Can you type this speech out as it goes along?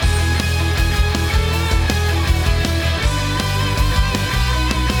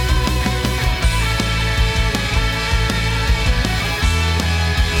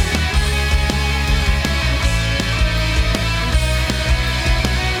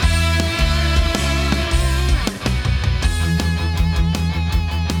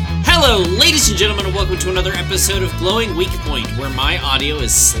Hello, ladies and gentlemen, and welcome to another episode of Glowing Weak Point, where my audio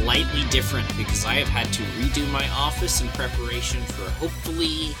is slightly different because I have had to redo my office in preparation for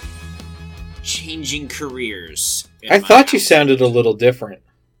hopefully changing careers. I thought you sounded a little different.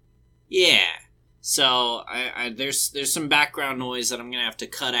 Yeah. So there's some background noise that I'm gonna have to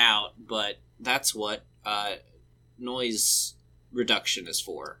cut out, but that's what noise reduction is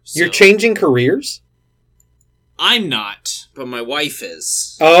for. So, you're changing careers? I'm not, but my wife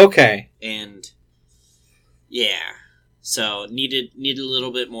is. Oh, okay. And yeah, so needed a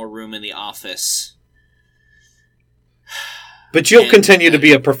little bit more room in the office. But you'll continue to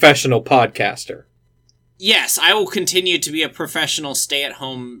be a professional podcaster. Yes, I will continue to be a professional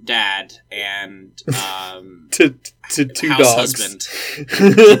stay-at-home dad and to two house dogs. husband.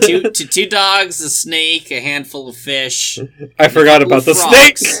 to two dogs, a snake, a handful of fish. I forgot about the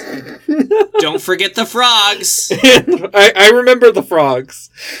snakes. Don't forget the frogs. I remember the frogs.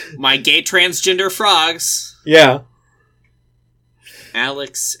 My gay transgender frogs. Yeah.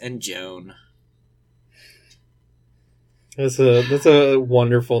 Alex and Joan. That's a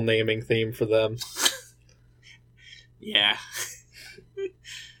wonderful naming theme for them. Yeah.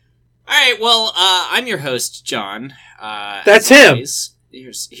 Alright, well, I'm your host, John. That's him. Always.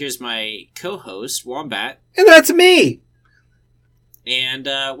 Here's my co-host, Wombat. And that's me. And,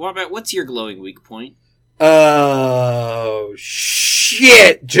 Wombat, what's your glowing weak point? Oh,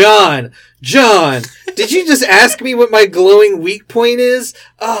 shit, John, did you just ask me what my glowing weak point is?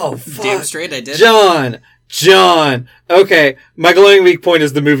 Oh, fuck. Damn straight I did. John. Okay, my glowing weak point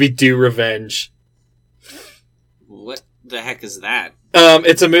is the movie Do Revenge. What the heck is that?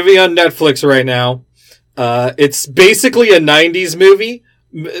 It's a movie on Netflix right now. It's basically a 90s movie,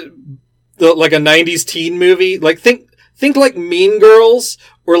 like a 90s teen movie. Like, think like Mean Girls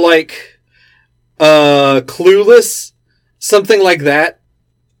or like Clueless, something like that.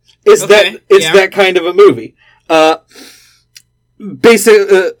 It's that kind of a movie.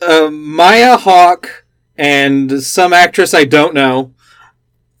 Maya Hawke and some actress I don't know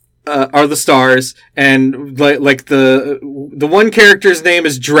are the stars, and like the one character's name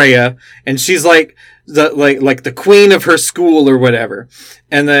is Drea, and she's like the queen of her school or whatever.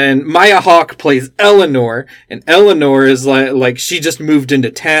 And then Maya Hawke plays Eleanor, and Eleanor is like she just moved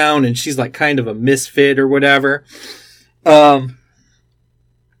into town, and she's like kind of a misfit or whatever. And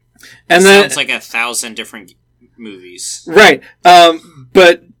then sounds like 1,000 different movies, right?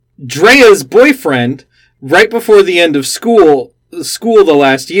 But Drea's boyfriend, right before the end of school the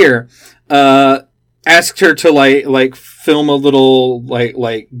last year, asked her to like film a little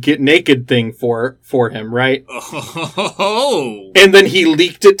like get naked thing for him, right? Oh. And then he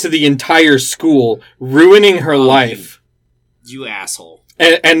leaked it to the entire school, ruining her life. You asshole.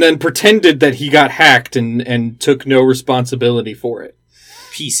 And then pretended that he got hacked and took no responsibility for it.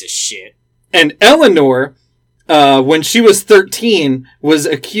 Piece of shit. And Eleanor, when she was 13, was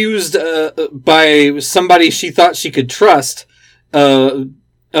accused by somebody she thought she could trust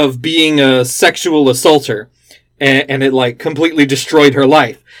of being a sexual assaulter, and it like completely destroyed her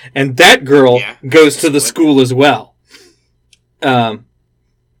life. And that girl goes to the school as well. And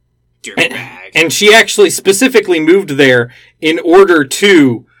she actually specifically moved there in order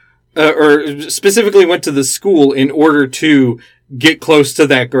to, or specifically went to the school in order to get close to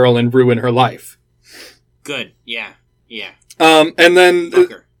that girl and ruin her life. Good. Yeah. And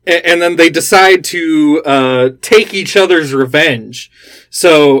then they decide to take each other's revenge.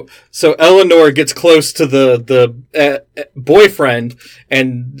 So Eleanor gets close to the boyfriend,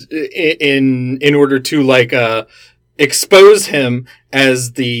 and in order to like expose him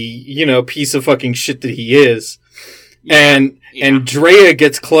as the piece of fucking shit that he is. And Drea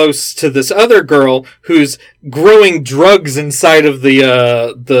gets close to this other girl who's growing drugs inside of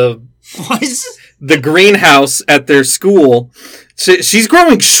the greenhouse at their school. She's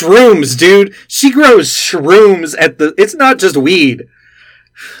growing shrooms, dude. She grows shrooms it's not just weed.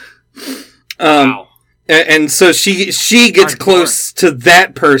 Wow. And so she gets close to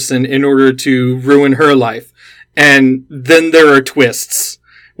that person in order to ruin her life. And then there are twists,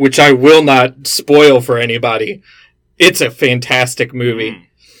 which I will not spoil for anybody. It's a fantastic movie.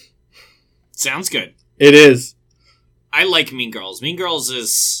 Sounds good. It is. I like Mean Girls. Mean Girls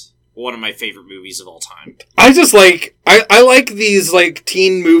is one of my favorite movies of all time. I just like, I like these like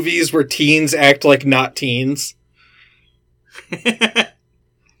teen movies where teens act like not teens.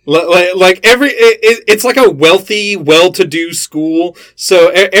 It's like a wealthy, well-to-do school, so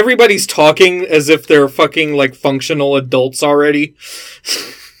everybody's talking as if they're fucking like functional adults already.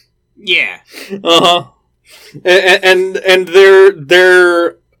 Yeah. Uh-huh. And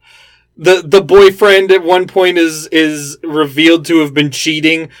the boyfriend at one point is revealed to have been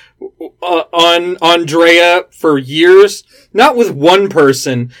cheating on Andrea for years. Not with one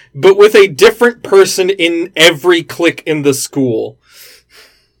person, but with a different person in every clique in the school.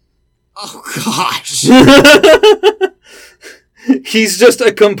 Oh, gosh. He's just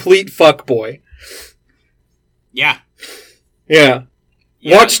a complete fuckboy. Yeah. Yeah.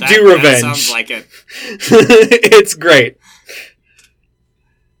 Watch Do Revenge. That sounds like it. It's great.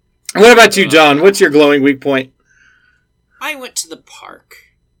 What about you, John? What's your glowing weak point? I went to the park.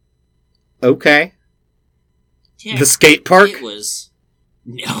 Okay. Yeah, the skate park? It was...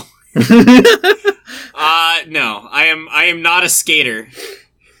 No. No. I am not a skater.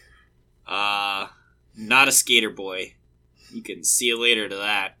 Not a skater boy. You can see you later to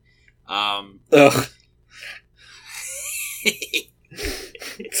that. Ugh.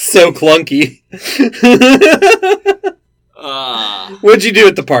 So clunky. What'd you do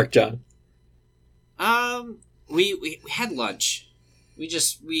at the park, John? We had lunch.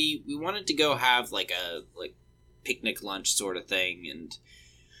 We wanted to go have like a picnic lunch sort of thing, and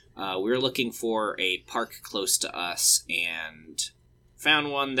we were looking for a park close to us and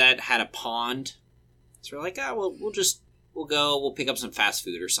found one that had a pond. So we're like, we'll pick up some fast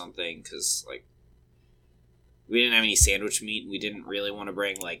food or something, because like we didn't have any sandwich meat, and we didn't really want to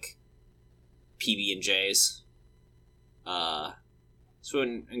bring like PB&Js. So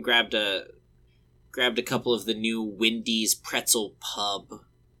and grabbed a couple of the new Wendy's pretzel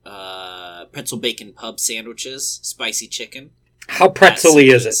bacon pub sandwiches, spicy chicken. How pretzel-y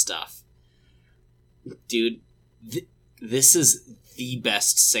is it? Stuff, dude. This is the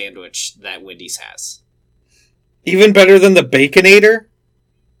best sandwich that Wendy's has. Even better than the Baconator?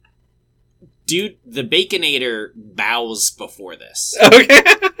 Dude, the Baconator bows before this. Okay.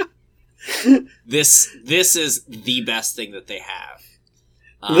 This is the best thing that they have.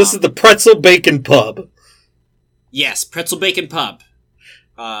 This is the pretzel bacon pub. Yes, pretzel bacon pub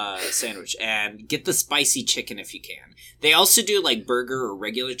sandwich. And get the spicy chicken if you can. They also do like burger or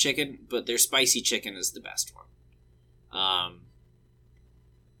regular chicken, but their spicy chicken is the best one.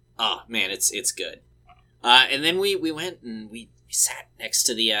 Oh man, it's good. And then we went and we sat next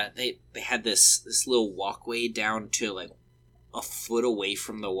to the they had this little walkway down to like a foot away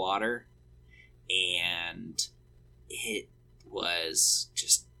from the water, and it was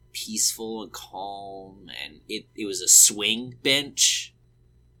just peaceful and calm, and it was a swing bench,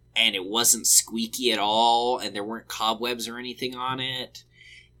 and it wasn't squeaky at all, and there weren't cobwebs or anything on it,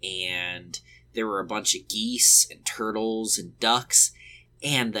 and there were a bunch of geese and turtles and ducks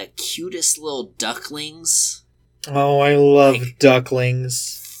and the cutest little ducklings. Oh, I love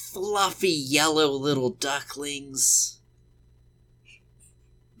ducklings. Fluffy yellow little ducklings.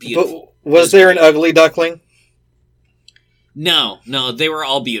 Beautiful. But was there an ugly duckling? No, they were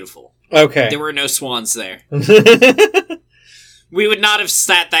all beautiful. Okay. There were no swans there. We would not have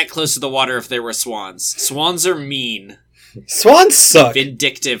sat that close to the water if there were swans. Swans are mean. Swans suck.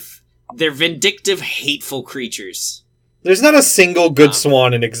 Vindictive. They're vindictive, hateful creatures. There's not a single good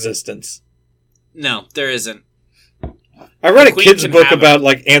swan in existence. No, there isn't. I read a kid's book about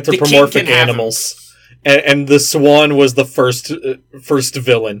like anthropomorphic animals, and the swan was the first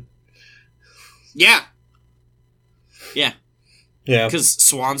villain. Yeah. Yeah. Because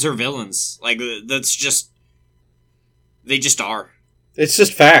swans are villains. Like, that's just... They just are. It's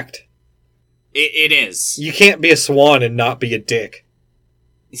just fact. It is. You can't be a swan and not be a dick.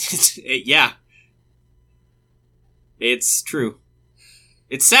 Yeah. It's true.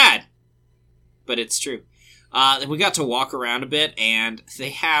 It's sad, but it's true. We got to walk around a bit, and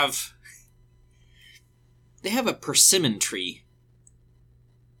they have a persimmon tree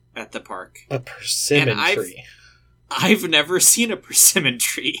at the park. A persimmon tree? I've never seen a persimmon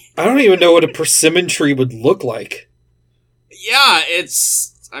tree. I don't even know what a persimmon tree would look like. Yeah, it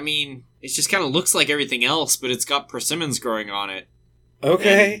just kind of looks like everything else, but it's got persimmons growing on it.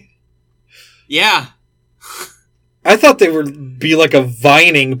 Okay. And yeah. I thought they would be like a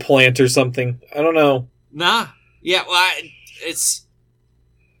vining plant or something. I don't know. Nah. Yeah, well,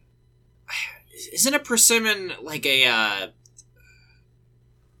 isn't a persimmon like a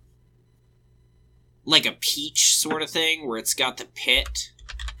peach sort of thing where it's got the pit?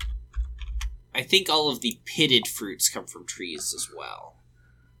 I think all of the pitted fruits come from trees as well.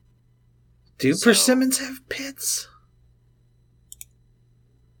 Do persimmons have pits?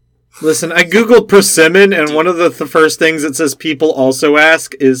 Listen, I googled persimmon, and one of the first things it says people also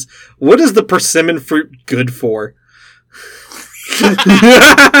ask is, what is the persimmon fruit good for?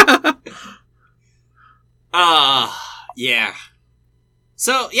 Yeah.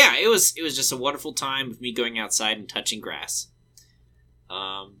 So, yeah, it was just a wonderful time of me going outside and touching grass.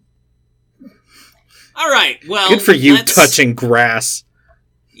 All right, well... Good for you, touching grass.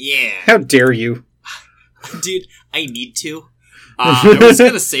 Yeah. How dare you? Dude, I need to. I was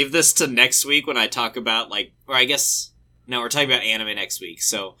going to save this to next week when I talk about, like... Or I guess... No, we're talking about anime next week,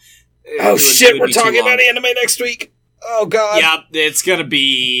 so... Oh, shit, we're talking about anime next week! Oh, God. Yeah, it's going to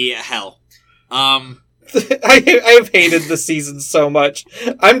be hell. I've hated the season so much.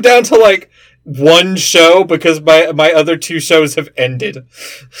 I'm down to, like, one show because my other two shows have ended.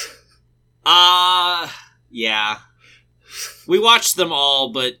 Yeah. We watched them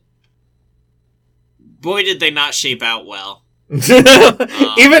all, but boy did they not shape out well.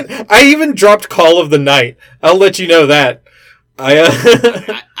 I even dropped Call of the Night. I'll let you know that.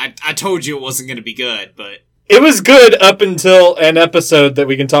 I told you it wasn't going to be good, but... It was good up until an episode that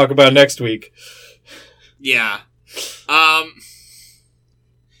we can talk about next week. Yeah.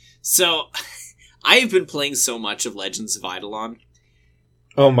 So, I've been playing so much of Legends of Eidolon.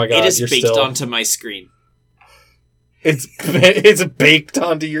 Oh my god, it is baked onto my screen. It's baked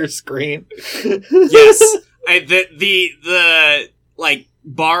onto your screen. Yes. The like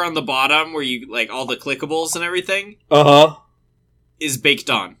bar on the bottom where you like all the clickables and everything. Is baked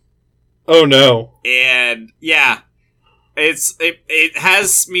on. Oh no. And yeah, it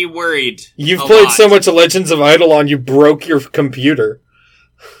has me worried. You've played so much Legends of Eidolon, you broke your computer.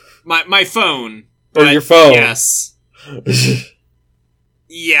 My phone. Or your phone. Yes.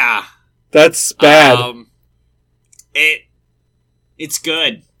 Yeah. That's bad. It's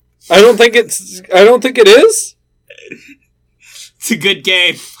good. I don't think it is. It's a good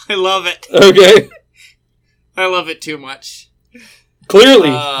game. I love it. Okay. I love it too much. Clearly,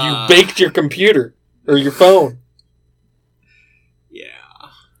 you baked your computer. Or your phone. Yeah.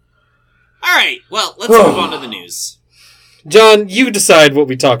 Alright, well, let's move on to the news. John, you decide what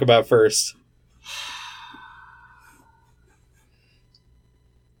we talk about first.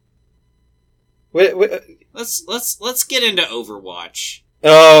 Wait. Let's get into Overwatch.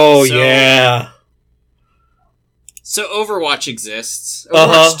 Oh, yeah. So Overwatch exists.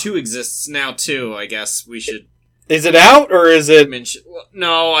 Overwatch 2 exists now, too, I guess we should... Is it out, or is it... Well,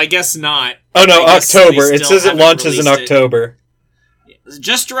 no, I guess not. Oh, no, October. It says it launches in October.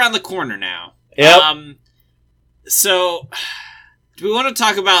 Just around the corner now. Yep. So, do we want to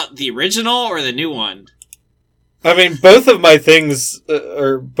talk about the original or the new one? I mean, both of my things,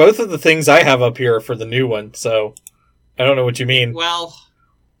 or both of the things I have up here are for the new one, so I don't know what you mean. Well,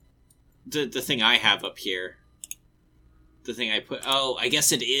 the thing I have up here, the thing I put, I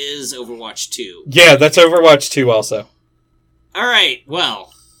guess it is Overwatch 2. Yeah, that's Overwatch 2 also. Alright,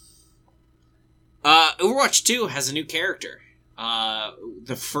 well, Overwatch 2 has a new character.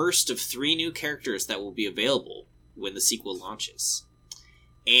 The first of 3 new characters that will be available when the sequel launches.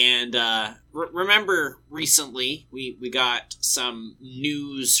 And remember recently we got some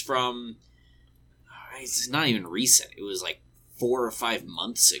news from... It's not even recent. It was like 4 or 5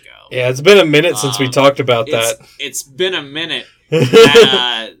 months ago. Yeah, it's been a minute since we talked about that. It's been a minute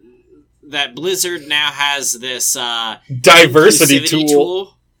that, that Blizzard now has this... diversity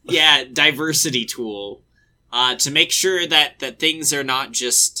tool. Yeah, diversity tool. To make sure that things are not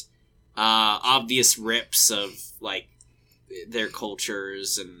just obvious rips of, like, their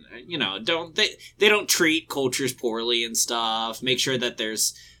cultures and, you know, they don't treat cultures poorly and stuff. Make sure that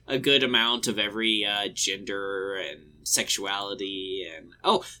there's a good amount of every gender and sexuality. And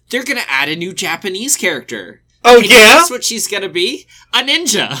they're gonna add a new Japanese character. Oh, and yeah? That's what she's gonna be? A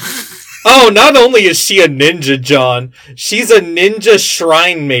ninja. Oh, not only is she a ninja, John, she's a ninja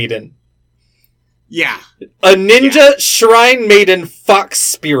shrine maiden. Yeah. A ninja shrine maiden fox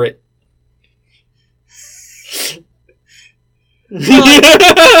spirit.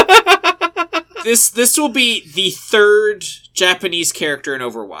 This will be the 3rd Japanese character in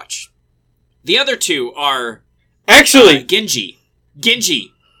Overwatch. The other 2 are actually Genji,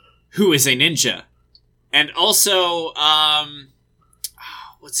 who is a ninja, and also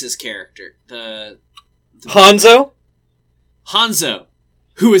what's his character? The Hanzo,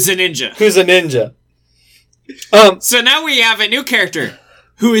 who is a ninja. Who's a ninja. So now we have a new character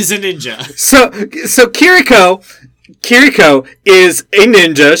who is a ninja. So Kiriko is a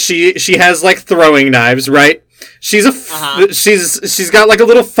ninja. She has like throwing knives, right? She's she's got like a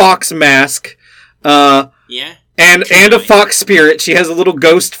little fox mask. Yeah. And a fox spirit. She has a little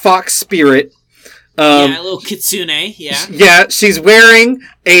ghost fox spirit. Yeah, a little kitsune, yeah. Yeah, she's wearing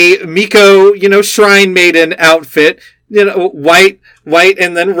a Miko, shrine maiden outfit. White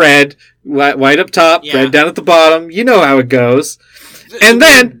and then red. White up top, red down at the bottom. You know how it goes. And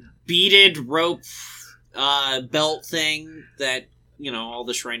then beaded rope belt thing that, all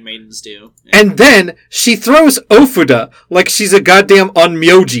the shrine maidens do. Yeah. And then she throws Ofuda like she's a goddamn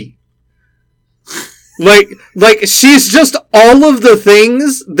onmyoji. Like she's just all of the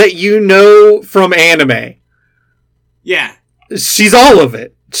things that you know from anime. Yeah. She's all of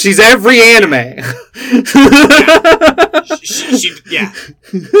it. She's every anime. Yeah. Yeah.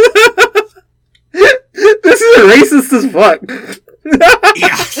 This is racist as fuck.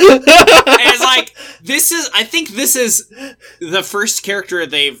 Yeah. And it's like, I think this is the first character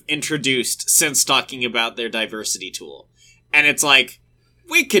they've introduced since talking about their diversity tool. And it's like,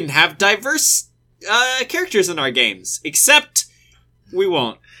 we can have diverse characters in our games, except we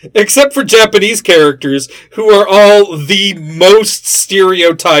won't. Except for Japanese characters, who are all the most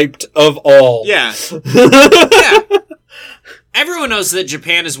stereotyped of all. Yeah. Yeah. Everyone knows that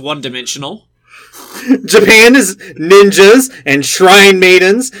Japan is one-dimensional. Japan is ninjas and shrine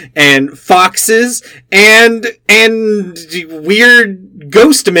maidens and foxes and weird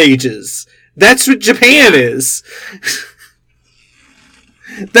ghost mages. That's what Japan is.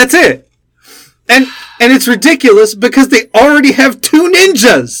 That's it. And it's ridiculous because they already have 2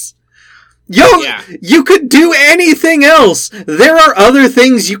 ninjas. You could do anything else. There are other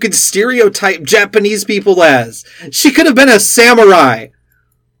things you could stereotype Japanese people as. She could have been a samurai.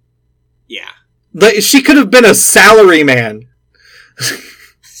 Yeah. She could have been a salaryman.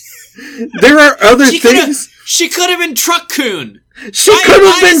 There are other things. She could have been Truck-kun. She could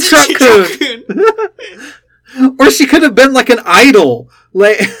have been Truck-kun. Or she could have been like an idol.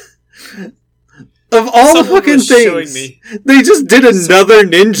 Like, of all the fucking things, they just did another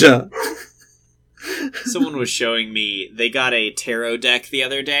ninja. Someone was showing me, they got a tarot deck the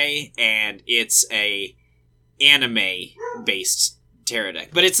other day, and it's a anime-based tarot deck.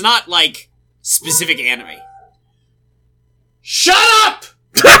 But it's not, like, specific anime. Shut up!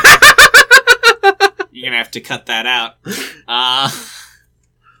 You're gonna have to cut that out.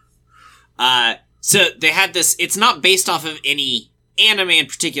 So they had this, it's not based off of any anime in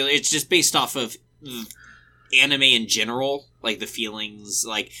particular, it's just based off of anime in general, like the feelings,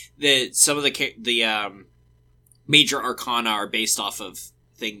 like some of the major arcana are based off of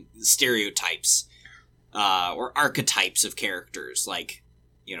stereotypes, or archetypes of characters, like,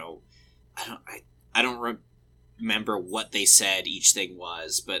 you know, I don't remember what they said each thing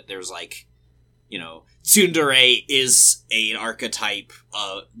was, but there's like, you know, tsundere is an archetype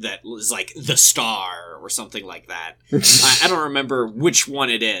that is like the star or something like that. I don't remember which one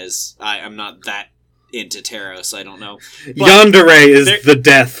it is. I'm not that into tarot, so I don't know. But yandere is the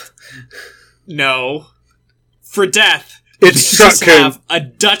death. No. For death, it's Truck-kun. Have a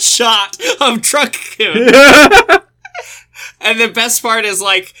Dutch shot of Truck-kun. And the best part is,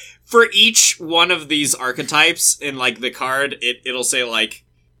 like, for each one of these archetypes in, like, the card, it'll say, like,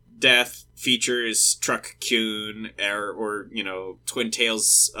 death features Truck-kun, or, you know, Twin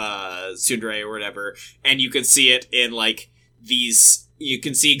Tails, tsundere, or whatever, and you can see it in, like, you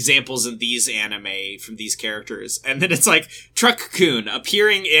can see examples in these anime from these characters, and then it's like, Truck-kun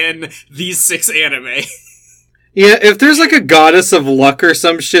appearing in these 6 anime. Yeah, if there's like a goddess of luck or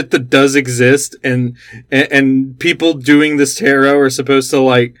some shit that does exist, and people doing this tarot are supposed to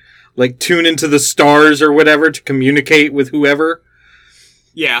like tune into the stars or whatever to communicate with whoever.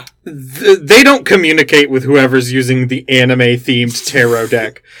 Yeah. They don't communicate with whoever's using the anime-themed tarot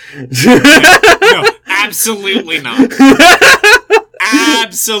deck. No, absolutely not.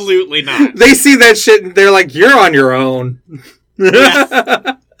 Absolutely not. They see that shit and they're like, you're on your own.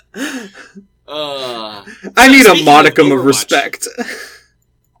 Yeah. I need a modicum of respect.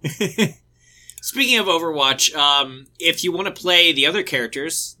 Speaking of Overwatch, if you want to play the other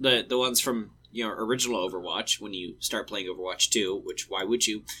characters, the ones from, you know, original Overwatch, when you start playing Overwatch 2, which why would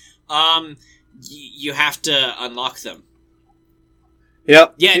you? You have to unlock them.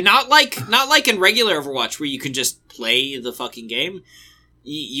 Yep. Yeah, not like in regular Overwatch where you can just play the fucking game.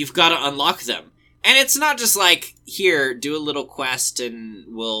 You've got to unlock them. And it's not just like, here, do a little quest and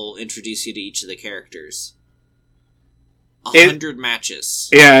we'll introduce you to each of the characters. 100 matches.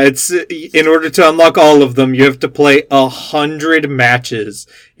 Yeah, it's in order to unlock all of them, you have to play 100 matches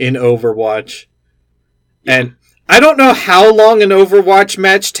in Overwatch. Yeah. And I don't know how long an Overwatch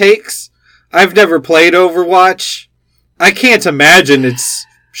match takes. I've never played Overwatch. I can't imagine it's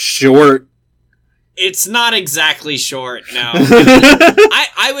short. It's not exactly short, no.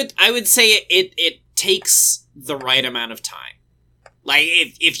 I would say it takes the right amount of time. Like,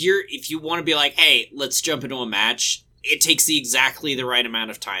 if you want to be like, hey, let's jump into a match, it takes exactly the right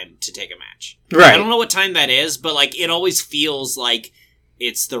amount of time to take a match. Right. I don't know what time that is, but like it always feels like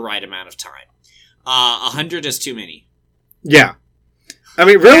it's the right amount of time. 100 is too many. Yeah. I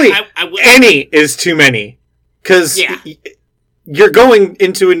mean, really, any is too many. Because you're going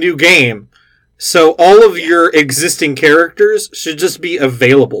into a new game, so all of your existing characters should just be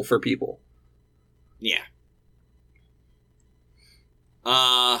available for people. Yeah.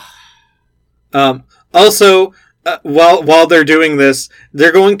 Also, while they're doing this,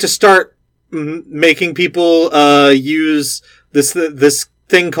 they're going to start making people use this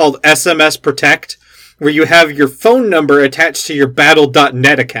thing called SMS Protect, where you have your phone number attached to your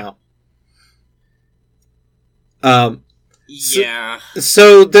Battle.net account. Yeah.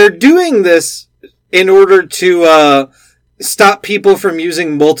 So they're doing this in order to stop people from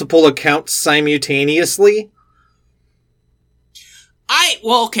using multiple accounts simultaneously.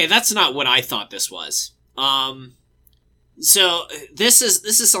 Okay, that's not what I thought this was. So this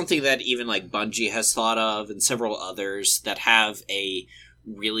is something that even like Bungie has thought of, and several others that have a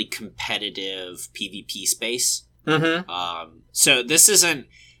really competitive PvP space. Mm-hmm. So this isn't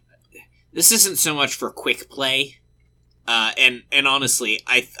so much for quick play. And honestly,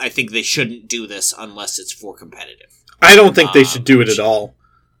 I think they shouldn't do this unless it's for competitive. I don't think they should do it at all.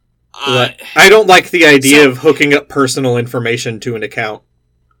 I don't like the idea of hooking up personal information to an account.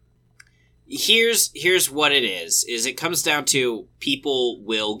 Here's what it is it comes down to people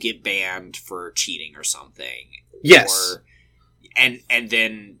will get banned for cheating or something. Yes. And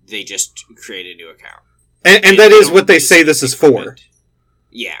then they just create a new account. And that is what they say this is for.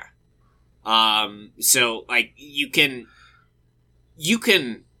 Yeah. So like you can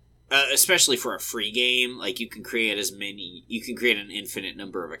especially for a free game, like you can create an infinite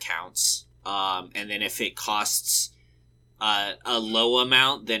number of accounts. And then if it costs a low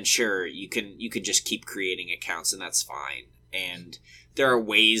amount, then sure, you can just keep creating accounts, and that's fine. And there are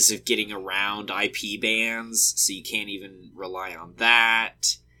ways of getting around IP bans, so you can't even rely on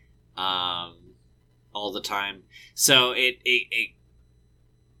that all the time. So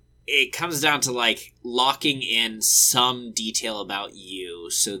it comes down to like locking in some detail about you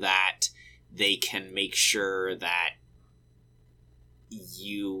so that they can make sure that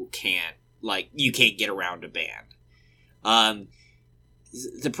you can't get around a ban.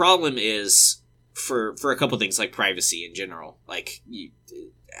 The problem is for a couple things like privacy in general. Like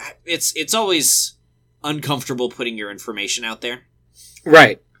it's always uncomfortable putting your information out there.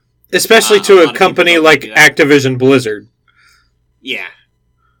 Right. Especially to a company like Activision Blizzard. Yeah.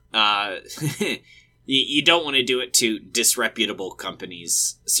 You don't want to do it to disreputable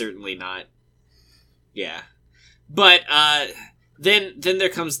companies. Certainly not. Yeah. But, then there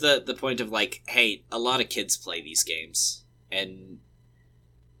comes the point of like, hey, a lot of kids play these games. And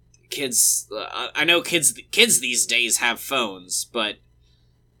kids, I know kids these days have phones, but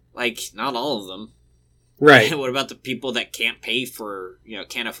like, not all of them. Right. What about the people that can't pay for,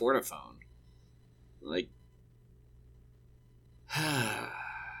 can't afford a phone? Like,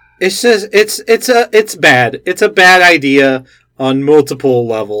 it's just, it's bad. It's a bad idea on multiple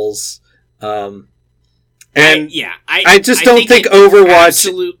levels. I just don't think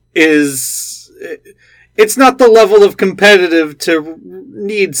Overwatch is... It's not the level of competitive to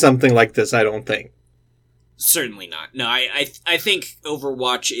need something like this, I don't think. Certainly not. No, I think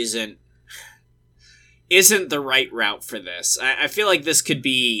Overwatch isn't the right route for this. I feel like this could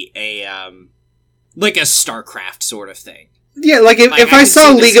be a StarCraft sort of thing. Yeah, like if I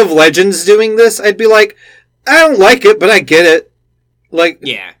saw League of Legends doing this, I'd be like, I don't like it, but I get it. Like,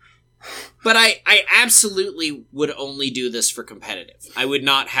 yeah. But I absolutely would only do this for competitive. I would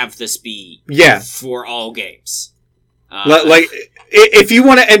not have this be for all games. Like, if you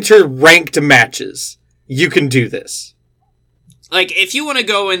want to enter ranked matches, you can do this. Like, if you want to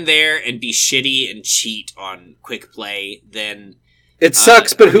go in there and be shitty and cheat on quick play, then it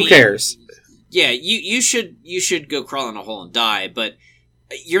sucks, but who cares? Yeah, you should go crawl in a hole and die, but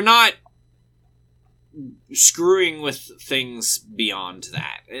you're not screwing with things beyond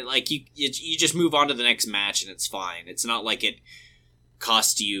that. Like, you just move on to the next match and it's fine. It's not like it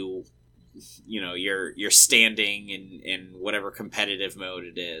cost you, your standing in whatever competitive mode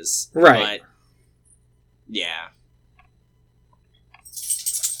it is. Right. But, yeah.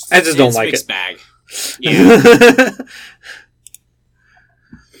 I just don't like it. Bag. Yeah.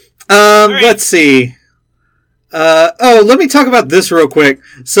 Right. Let's see. Let me talk about this real quick.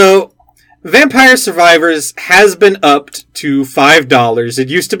 So, Vampire Survivors has been upped to $5. It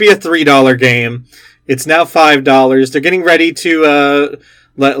used to be a $3 game. It's now $5. They're getting ready to,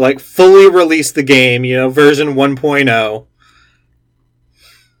 fully release the game, version 1.0.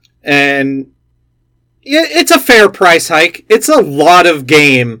 And, yeah, it's a fair price hike. It's a lot of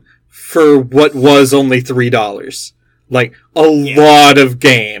game for what was only $3. Like, a lot of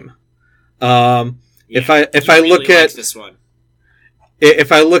game. If I look at this one.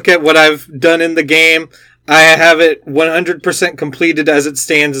 If I look at what I've done in the game, I have it 100% completed as it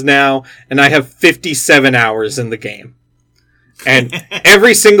stands now, and I have 57 hours in the game. And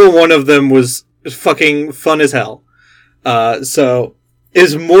every single one of them was fucking fun as hell. So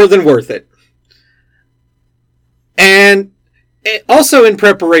is more than worth it. And also in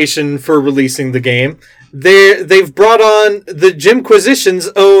preparation for releasing the game, they've brought on the Jimquisition's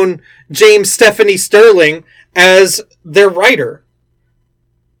own James Stephanie Sterling as their writer.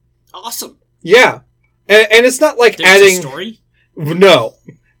 Awesome. Yeah. And it's not like There's adding... a story? No.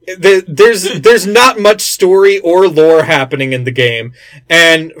 There's not much story or lore happening in the game.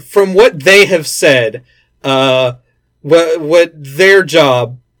 And from what they have said, what their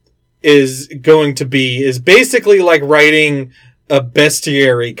job is going to be is basically like writing a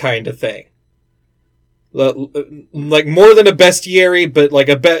bestiary kind of thing. Like more than a bestiary, but like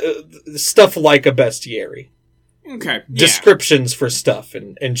stuff like a bestiary. Okay. Descriptions for stuff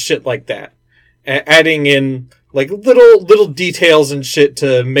and shit like that. Adding in like little details and shit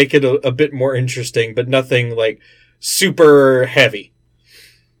to make it a bit more interesting, but nothing like super heavy.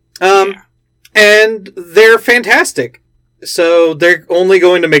 And they're fantastic. So they're only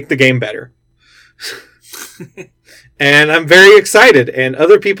going to make the game better. And I'm very excited, and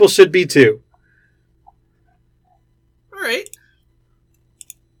other people should be too. Alright.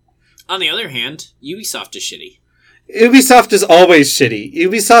 On the other hand, Ubisoft is shitty. Ubisoft is always shitty.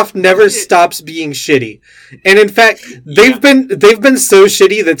 Ubisoft never stops being shitty. And in fact, they've been so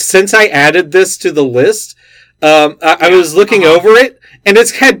shitty that since I added this to the list, I was looking over it, and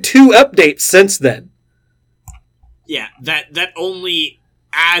it's had 2 updates since then. Yeah, that only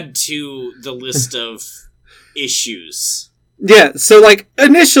add to the list of issues. Yeah, so like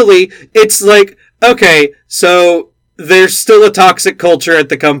initially it's like, okay, so there's still a toxic culture at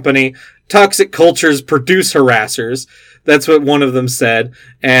the company. Toxic cultures produce harassers. That's what one of them said.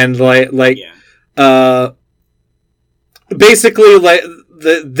 And basically like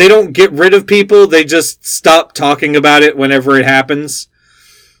they don't get rid of people, they just stop talking about it whenever it happens.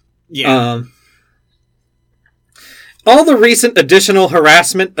 Yeah. All the recent additional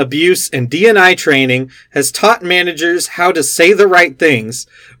harassment, abuse, and D&I training has taught managers how to say the right things,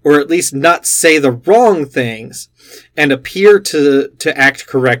 or at least not say the wrong things, and appear to act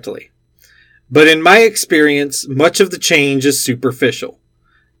correctly. But in my experience, much of the change is superficial.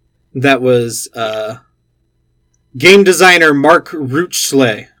 That was game designer Marc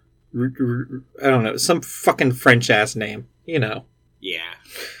Ruchley. I don't know, some fucking French-ass name, you know. Yeah.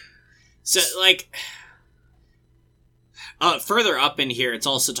 So, like... further up in here, it's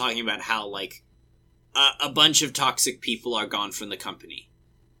also talking about how, like, a bunch of toxic people are gone from the company.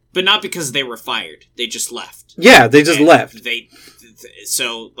 But not because they were fired. They just left. Yeah, they just left.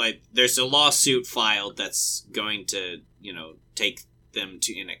 So, like, there's a lawsuit filed that's going to, take them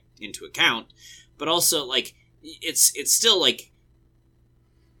into account. But also, like, it's still, like,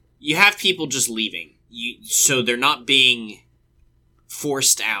 you have people just leaving. So they're not being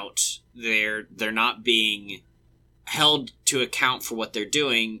forced out. They're not being held to account for what they're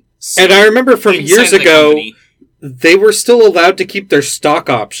doing. So and I remember from years ago, they were still allowed to keep their stock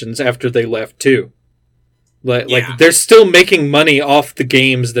options after they left too. Like they're still making money off the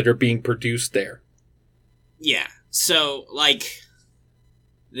games that are being produced there. Yeah. So like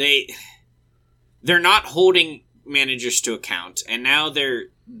they're not holding managers to account, and now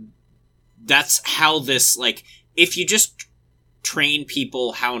that's how this, like, if you just train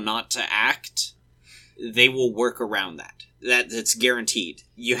people how not to act, they will work around that. That's guaranteed.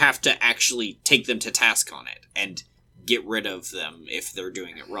 You have to actually take them to task on it and get rid of them if they're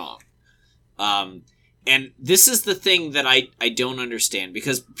doing it wrong. And this is the thing that I don't understand,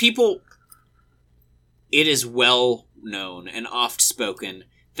 because people, it is well known and oft spoken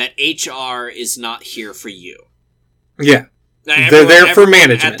that HR is not here for you. Yeah. They're there for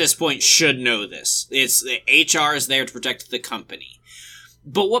management. At this point should know this. It's the HR is there to protect the company.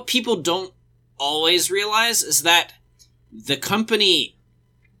 But what people don't always realize is that the company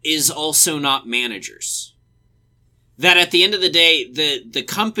is also not managers. That at the end of the day, the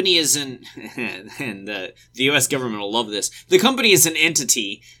company isn't, and the U.S. government will love this, the company is an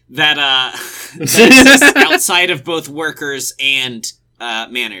entity that exists outside of both workers and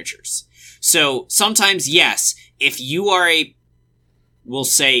managers. So sometimes, yes, if you are we'll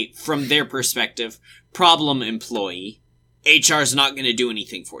say, from their perspective, problem employee, HR is not going to do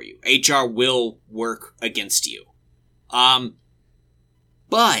anything for you. HR will work against you.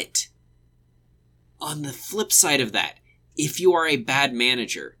 But on the flip side of that, if you are a bad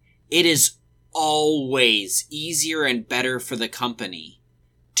manager, it is always easier and better for the company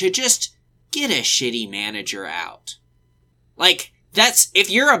to just get a shitty manager out. Like, if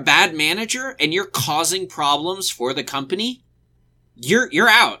you're a bad manager and you're causing problems for the company, you're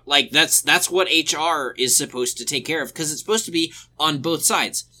out. Like, that's what HR is supposed to take care of, because it's supposed to be on both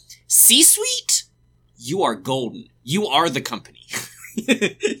sides. C-suite, you are golden. You are the company.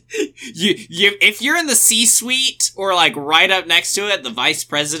 If you're in the C-suite, or like right up next to it, the vice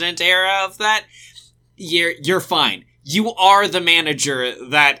president era of that, you're fine. You are the manager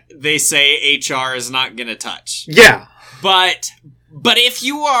that they say HR is not gonna touch. Yeah. But if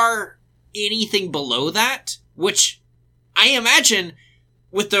you are anything below that, which I imagine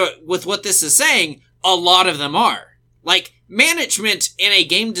with what this is saying, a lot of them are. Like, management in a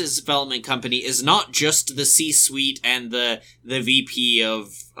game development company is not just the C-suite and the VP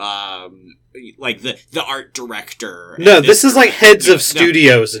of, like, the art director. No, this is like heads of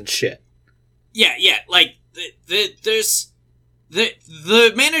studios and shit. Yeah, like, there's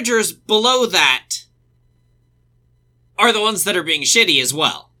the managers below that are the ones that are being shitty as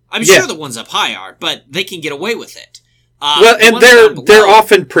well. I'm sure the ones up high are, but they can get away with it. Well, and they're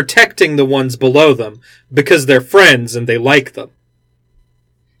often protecting the ones below them because they're friends and they like them.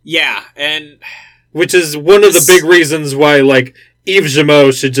 Yeah, and which is one of the big reasons why, like, Yves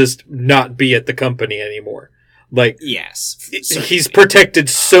Guillemot should just not be at the company anymore. Like, yes, he's protected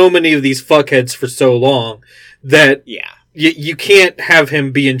so many of these fuckheads for so long that you can't have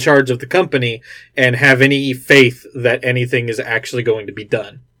him be in charge of the company and have any faith that anything is actually going to be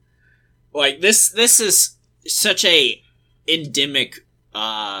done. Like, this is such a endemic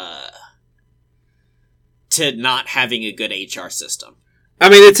to not having a good HR system. I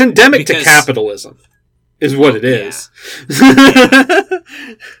mean, it's endemic to capitalism, is what it is. Yeah.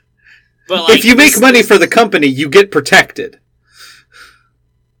 But, like, if you make money for the company, you get protected.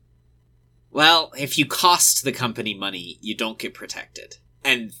 Well, if you cost the company money, you don't get protected.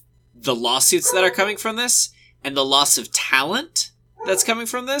 And the lawsuits that are coming from this, and the loss of talent that's coming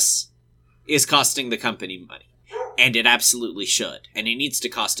from this, is costing the company money. And it absolutely should. And it needs to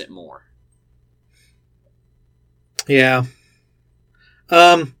cost it more. Yeah.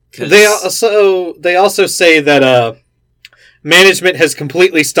 They also say that management has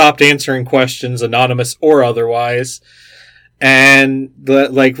completely stopped answering questions, anonymous or otherwise, and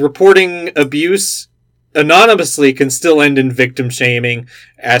reporting abuse anonymously can still end in victim shaming,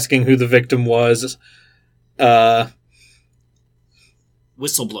 asking who the victim was. Whistleblowing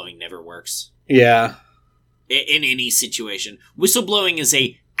never works. Yeah. In any situation. Whistleblowing is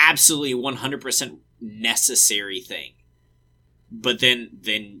a absolutely 100% necessary thing. But then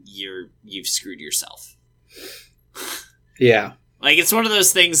you've screwed yourself. Yeah. Like, it's one of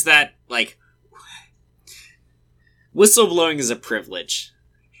those things that, like, whistleblowing is a privilege.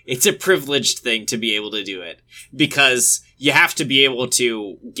 It's a privileged thing to be able to do it. Because you have to be able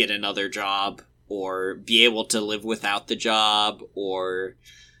to get another job, or be able to live without the job, or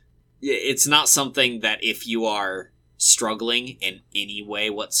it's not something that if you are struggling in any way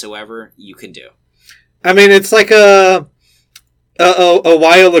whatsoever, you can do. I mean, it's like a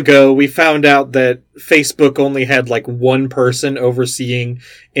while ago, we found out that Facebook only had like one person overseeing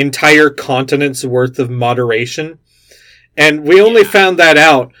entire continents worth of moderation. And we only found that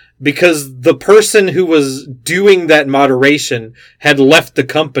out because the person who was doing that moderation had left the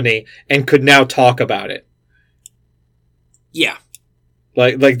company and could now talk about it. Yeah.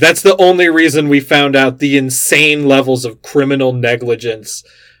 Like that's the only reason we found out the insane levels of criminal negligence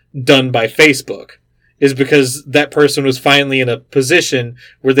done by Facebook. Is because that person was finally in a position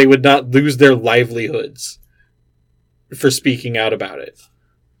where they would not lose their livelihoods for speaking out about it.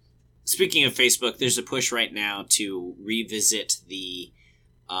 Speaking of Facebook, there's a push right now to revisit the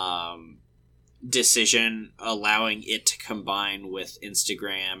decision allowing it to combine with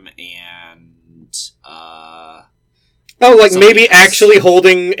Instagram and... maybe actually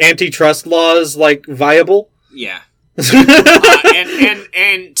holding antitrust laws, like, viable? Yeah. And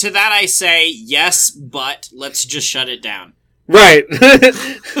to that I say, yes, but let's just shut it down. Right.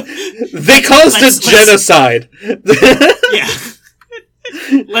 They caused us genocide. Yeah.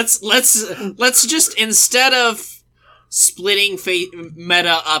 Let's just, instead of splitting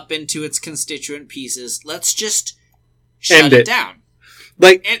Meta up into its constituent pieces, let's just shut it down.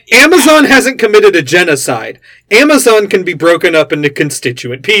 Like, Amazon hasn't committed a genocide. Amazon can be broken up into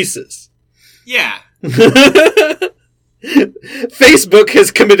constituent pieces. Yeah. Facebook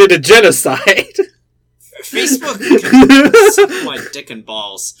has committed a genocide. Facebook can suck my dick and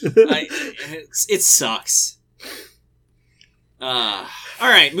balls. It sucks.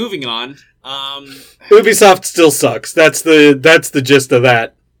 Alright, moving on. Ubisoft still sucks. That's the gist of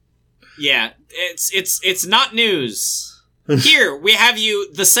that. Yeah, it's not news. Here, we have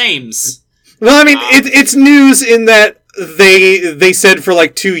you the sames. Well, I mean, it's news in that they said for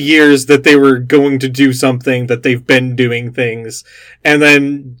like 2 years that they were going to do something, that they've been doing things, and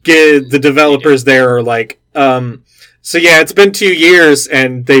then the developers there are like, so yeah, it's been 2 years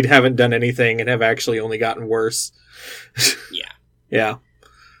and they haven't done anything and have actually only gotten worse. Yeah.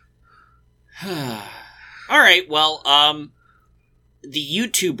 All right, well, the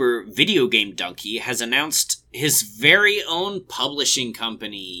YouTuber Video Game Donkey has announced his very own publishing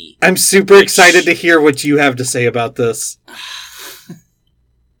company. I'm super excited to hear what you have to say about this.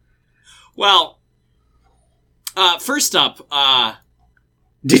 Well, first up,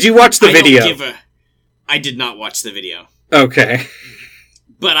 did you watch the video? I did not watch the video. Okay.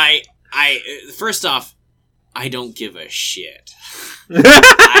 But first off, I don't give a shit.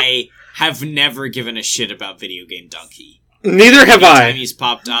 I have never given a shit about Video Game Donkey. Neither have I. Every time he's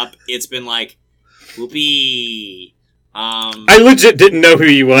popped up, it's been like, whoopee. I legit didn't know who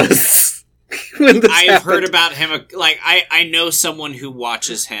he was. I've heard about him. Like, I know someone who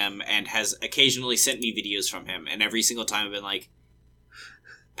watches him and has occasionally sent me videos from him, and every single time I've been like,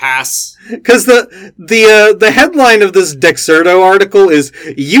 pass. Because the headline of this Dexerto article is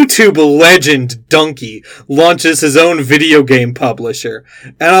YouTube legend Donkey launches his own video game publisher,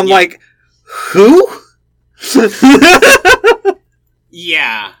 and I'm like, who?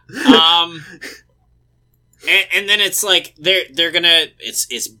 Yeah. And then it's like they're gonna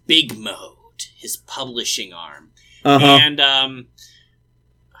it's Big Mode, his publishing arm, and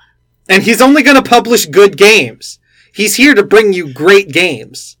he's only gonna publish good games. He's here to bring you great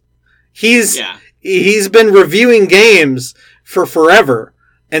games. He's been reviewing games for forever,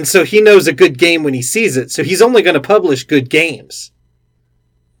 and so he knows a good game when he sees it. So he's only gonna publish good games.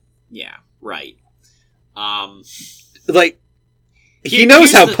 Yeah, right. He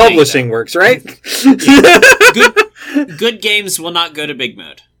knows how publishing works, right? Good games will not go to Big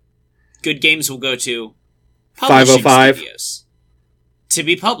Mode. Good games will go to 505 studios to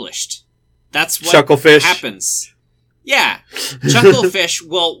be published. That's what Chucklefish happens. Yeah, Chucklefish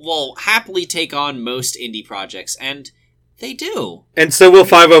will happily take on most indie projects, and they do. And so will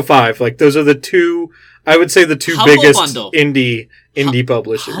 505. Like, those are the two, I would say, the two Humble biggest Bundle. indie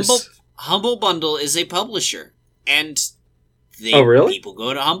publishers. Humble Bundle is a publisher, and really? People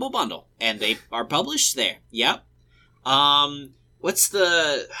go to Humble Bundle, and they are published there. Yep. What's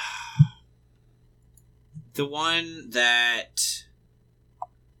the one that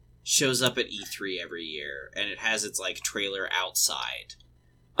shows up at E3 every year, and it has its like trailer outside?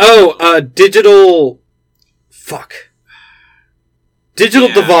 Digital. Fuck. Digital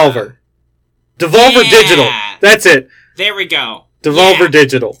Devolver. Devolver Digital. That's it. There we go. Devolver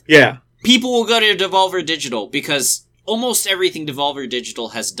Digital. Yeah. People will go to Devolver Digital because almost everything Devolver Digital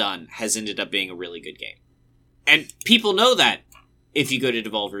has done has ended up being a really good game. And people know that if you go to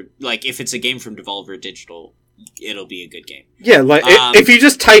Devolver, like, if it's a game from Devolver Digital, it'll be a good game. Yeah, like, if you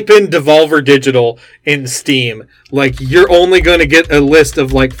just type in Devolver Digital in Steam, like, you're only going to get a list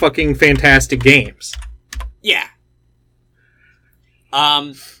of, like, fucking fantastic games. Yeah.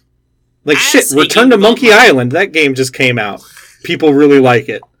 Like, shit, Return to Monkey Island, that game just came out. People really like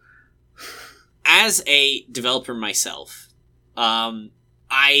it. As a developer myself,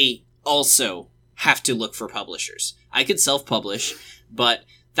 I also have to look for publishers. I could self-publish, but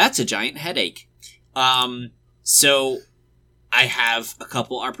that's a giant headache. So I have a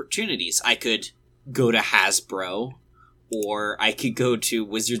couple opportunities. I could go to Hasbro, or I could go to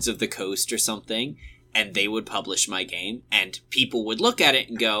Wizards of the Coast or something, and they would publish my game, and people would look at it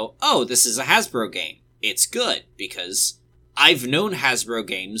and go, oh, this is a Hasbro game. It's good, because I've known Hasbro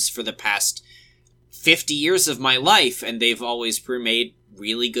games for the past 50 years of my life, and they've always made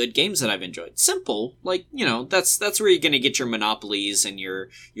really good games that I've enjoyed. Simple, like, you know, that's where you're going to get your Monopolies and your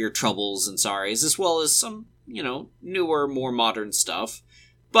Troubles and Sorries, as well as some, you know, newer, more modern stuff.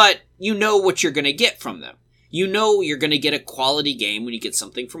 But you know what you're going to get from them. You know you're going to get a quality game when you get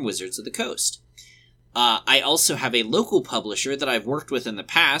something from Wizards of the Coast. I also have a local publisher that I've worked with in the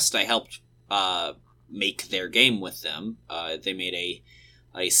past. I helped make their game with them. They made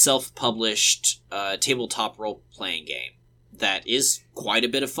a self-published tabletop role-playing game that is quite a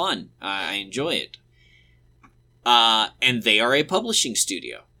bit of fun. I enjoy it. And they are a publishing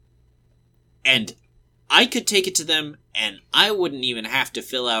studio. And I could take it to them, and I wouldn't even have to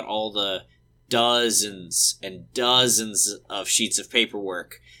fill out all the dozens and dozens of sheets of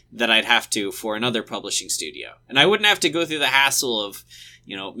paperwork that I'd have to for another publishing studio. And I wouldn't have to go through the hassle of,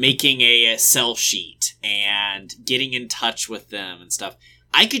 you know, making a sell sheet and getting in touch with them and stuff.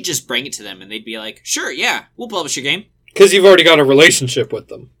 I could just bring it to them and they'd be like, sure, yeah, we'll publish your game. Because you've already got a relationship with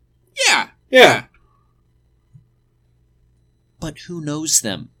them. Yeah. But who knows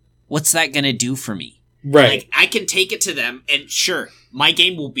them? What's that going to do for me? Right. Like, I can take it to them, and sure, my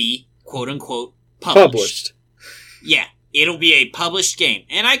game will be, quote-unquote, published. Yeah, it'll be a published game.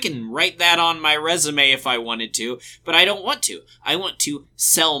 And I can write that on my resume if I wanted to, but I don't want to. I want to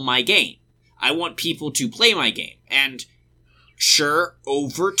sell my game. I want people to play my game. And sure,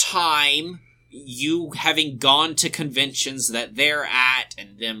 over time, you having gone to conventions that they're at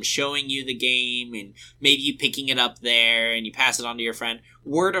and them showing you the game and maybe you picking it up there and you pass it on to your friend,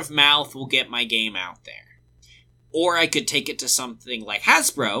 word of mouth will get my game out there. Or I could take it to something like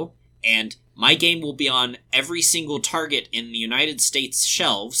Hasbro and my game will be on every single Target in the United States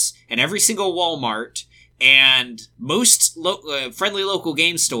shelves and every single Walmart and most friendly local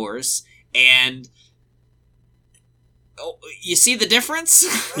game stores. And you see the difference?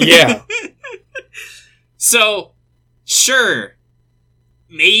 Yeah. So, sure,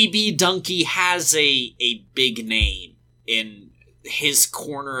 maybe Dunkey has a big name in his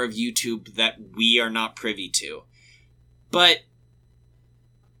corner of YouTube that we are not privy to. But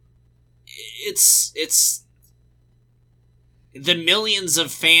it's the millions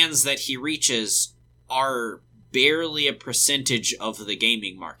of fans that he reaches are barely a percentage of the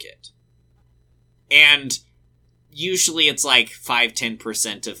gaming market. And usually it's like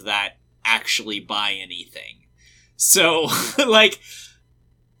 5-10% of that actually buy anything. So, like,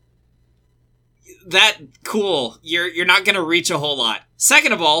 that, cool. You're not gonna reach a whole lot.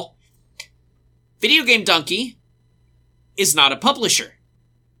 Second of all, Video Game Dunkey is not a publisher.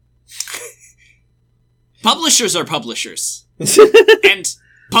 Publishers are publishers. And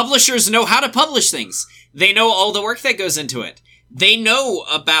publishers know how to publish things. They know all the work that goes into it. They know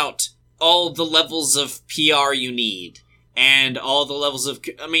about all the levels of PR you need. And all the levels of...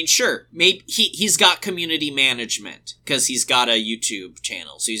 I mean, sure, maybe he's got community management, because he's got a YouTube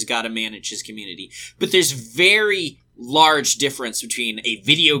channel, so he's got to manage his community. But there's very large difference between a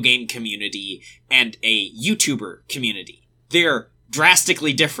video game community and a YouTuber community. They're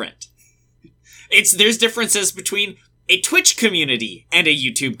drastically different. There's differences between a Twitch community and a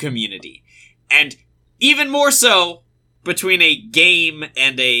YouTube community. And even more so between a game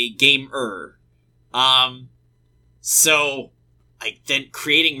and a gamer. So, like, then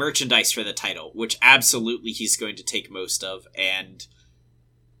creating merchandise for the title, which absolutely he's going to take most of, and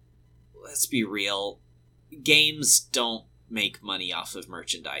let's be real, games don't make money off of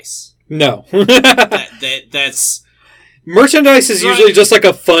merchandise. No. That's... Merchandise is usually just like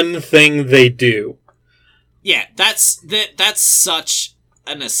a fun thing they do. Yeah, that's such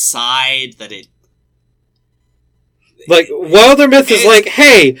an aside that it... Like, Wildermyth is like,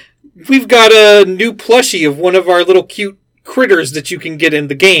 hey... We've got a new plushie of one of our little cute critters that you can get in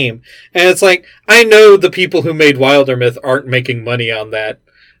the game. And it's like, I know the people who made Wildermyth aren't making money on that.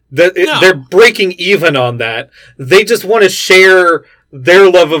 They're breaking even on that. They just want to share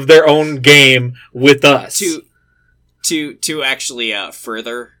their love of their own game with us. To actually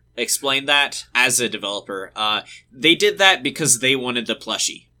further explain that, as a developer, they did that because they wanted the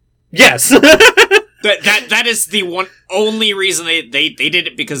plushie. Yes! That is the only reason they did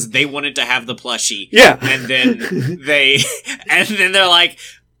it, because they wanted to have the plushie. Yeah. And then they're like,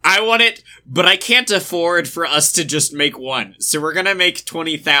 I want it, but I can't afford for us to just make one. So we're gonna make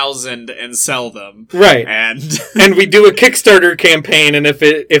 20,000 and sell them. Right. And we do a Kickstarter campaign, and if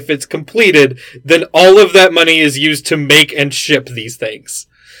it's completed, then all of that money is used to make and ship these things.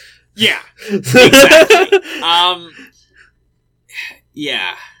 Yeah. Exactly.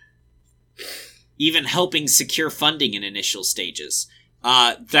 Yeah. Even helping secure funding in initial stages.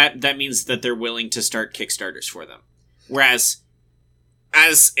 That means that they're willing to start Kickstarters for them. Whereas,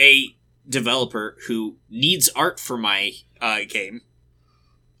 as a developer who needs art for my game,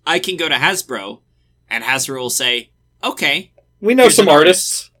 I can go to Hasbro, and Hasbro will say, okay. We know some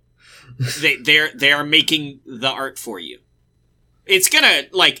artists. They are making the art for you. It's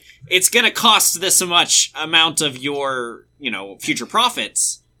gonna cost this much amount of your, future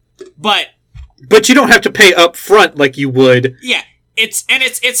profits, but you don't have to pay up front like you would. Yeah,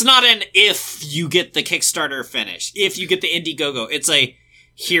 it's not an if you get the Kickstarter finished, if you get the Indiegogo. It's a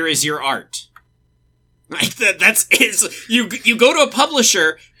here is your art. Like you go to a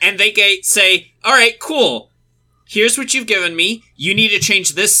publisher and they say, all right, cool. Here's what you've given me. You need to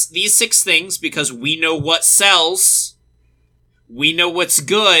change these 6 things because we know what sells. We know what's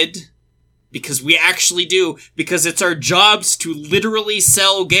good. Because we actually do. Because it's our jobs to literally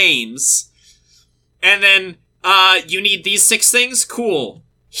sell games. And then, you need these 6 things? Cool.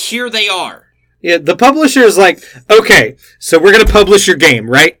 Here they are. Yeah, the publisher is like, okay, so we're going to publish your game,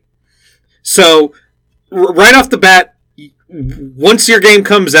 right? So, right off the bat, once your game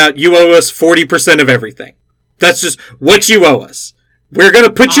comes out, you owe us 40% of everything. That's just what you owe us. we're going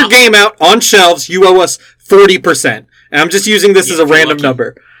to put your game out on shelves. You owe us 40%. And I'm just using this as a random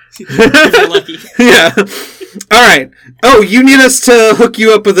number. If you're lucky. Yeah. All right. Oh, you need us to hook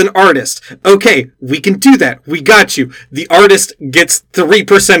you up with an artist. Okay, we can do that. We got you. The artist gets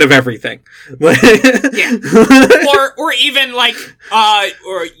 3% of everything. Yeah. Or even like,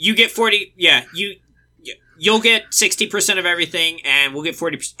 or you get 40. Yeah, you'll get 60% of everything, and we'll get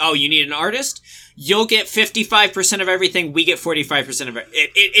 40%. Oh, you need an artist? You'll get 55% of everything. We get 45% of it.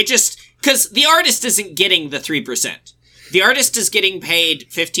 It just because the artist isn't getting the 3%. The artist is getting paid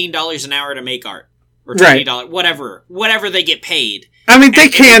 $15 an hour to make art. Or $20, whatever they get paid. I mean, they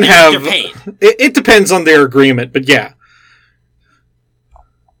can have... They're paid. It depends on their agreement, but yeah.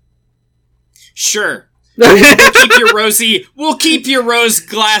 Sure. We'll keep your rose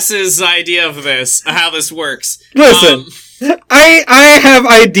glasses idea of this, how this works. Listen, I have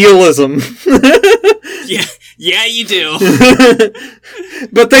idealism. Yeah, you do.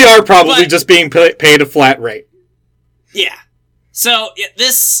 But they are probably just being paid a flat rate. Yeah. So,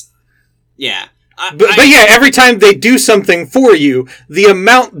 yeah. But yeah, every time they do something for you, the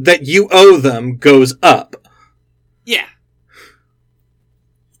amount that you owe them goes up. Yeah.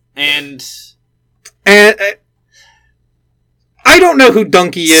 And I don't know who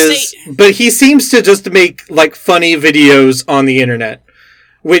Donkey is, but he seems to just make, like, funny videos on the internet,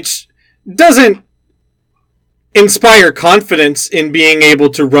 which doesn't inspire confidence in being able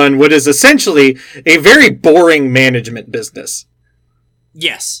to run what is essentially a very boring management business.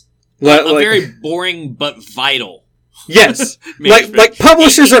 Yes. A very boring but vital. Yes. like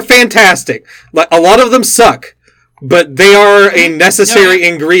publishers are fantastic. Like, a lot of them suck, but they are a necessary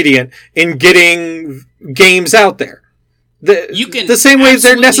ingredient in getting games out there. The same way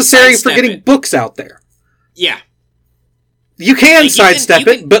they're necessary for getting books out there. Yeah. You can sidestep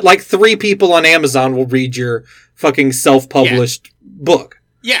it, but like 3 people on Amazon will read your fucking self-published book.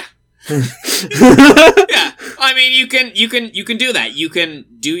 Yeah. Yeah. I mean, you can do that. You can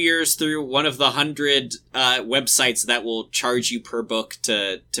do yours through one of the 100 websites that will charge you per book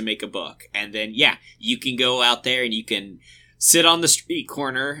to make a book. And then, yeah, you can go out there and you can sit on the street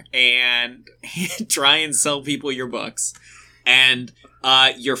corner and try and sell people your books. And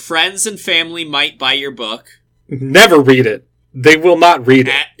your friends and family might buy your book. Never read it. They will not read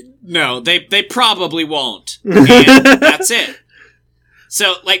it. No, they probably won't. And that's it.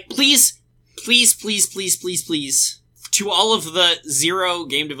 So, like, please, to all of the 0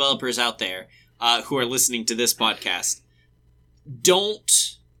 game developers out there who are listening to this podcast,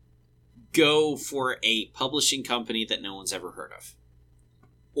 don't go for a publishing company that no one's ever heard of.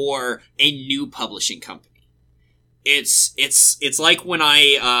 Or a new publishing company. It's like when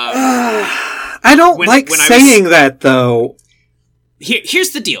I don't like saying that, though. Here's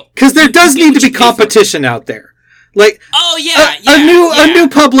the deal. Because there does need to be competition out there. Like, a new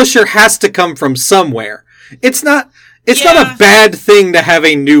publisher has to come from somewhere. It's not a bad thing to have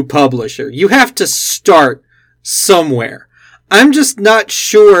a new publisher. You have to start somewhere. I'm just not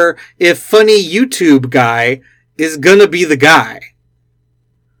sure if Funny YouTube Guy is gonna be the guy.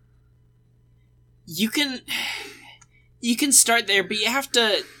 You can start there, but you have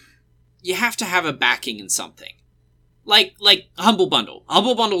to have a backing in something. Like Humble Bundle.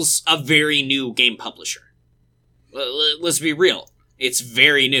 Humble Bundle's a very new game publisher. Let's be real. It's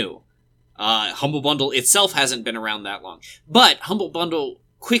very new. Humble Bundle itself hasn't been around that long. But Humble Bundle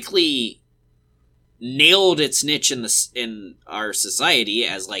quickly nailed its niche in our society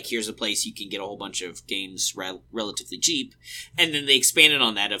as, like, here's a place you can get a whole bunch of games relatively cheap. And then they expanded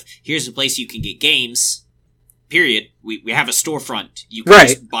on that of, here's a place you can get games, period. We have a storefront. You can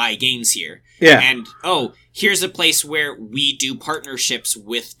just buy games here. Yeah. And, here's a place where we do partnerships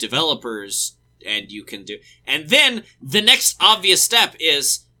with developers. And you can do... And then, the next obvious step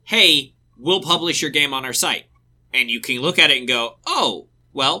is, hey, we'll publish your game on our site. And you can look at it and go, oh,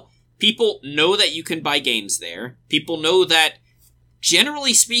 well, people know that you can buy games there. People know that,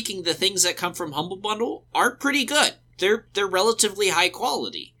 generally speaking, the things that come from Humble Bundle are pretty good. They're relatively high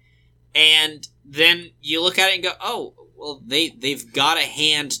quality. And then you look at it and go, oh, well, they've got a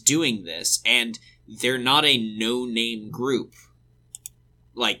hand doing this, and they're not a no-name group.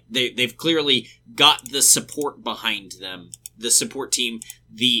 Like, they've clearly got the support behind them, the support team,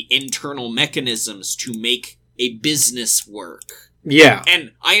 the internal mechanisms to make a business work. Yeah.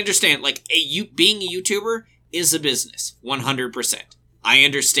 And I understand, like, being a YouTuber is a business, 100%. I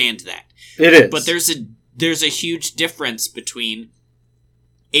understand that. It is. But there's a huge difference between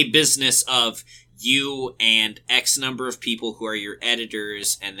a business of you and X number of people who are your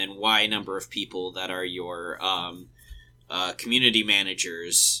editors, and then Y number of people that are your community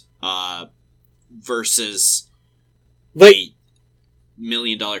managers, versus like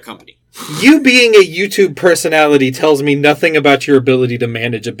multi-million-dollar company. You being a YouTube personality tells me nothing about your ability to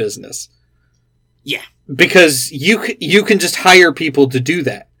manage a business. Yeah. Because you can just hire people to do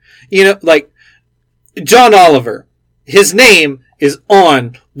that. You know, like, John Oliver. His name is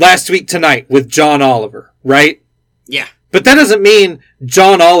on Last Week Tonight with John Oliver, right? Yeah. But that doesn't mean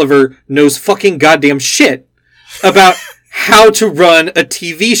John Oliver knows fucking goddamn shit about how to run a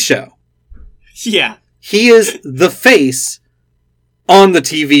TV show. Yeah. He is the face on the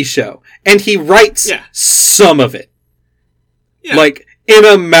TV show. And he writes some of it. Yeah. Like, an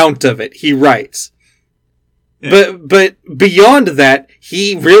amount of it he writes. Yeah. But beyond that,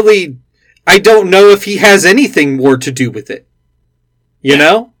 he really... I don't know if he has anything more to do with it. You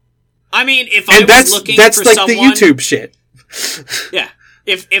know? I mean, if I was looking for someone... That's like the YouTube shit. Yeah.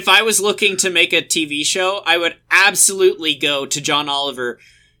 If I was looking to make a TV show, I would absolutely go to John Oliver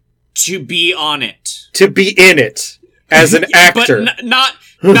to be on it. To be in it. As an actor. But not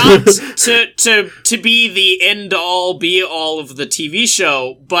to be the end-all, be-all of the TV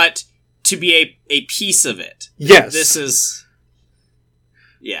show, but to be a piece of it. Yes. This is...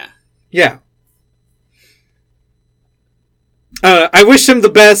 Yeah. Yeah. I wish him the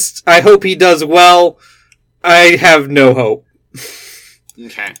best. I hope he does well. I have no hope.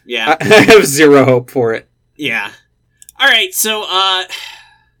 Okay, yeah. I have zero hope for it. Yeah. Alright, so, are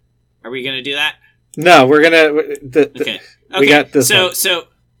we gonna do that? No, we're gonna... Okay. We got this one.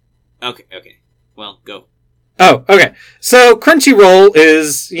 Okay. Well, go. Oh, okay. So, Crunchyroll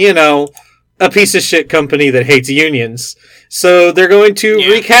is, you know, a piece of shit company that hates unions. So, they're going to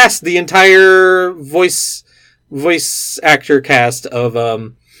recast the entire voice actor cast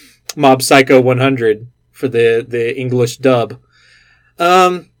of Mob Psycho 100 for the English dub.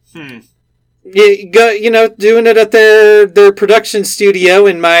 Doing it at their production studio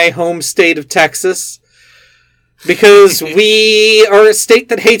in my home state of Texas. Because we are a state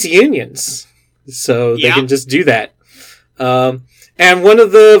that hates unions. So they can just do that. And one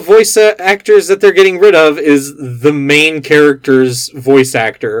of the voice actors that they're getting rid of is the main character's voice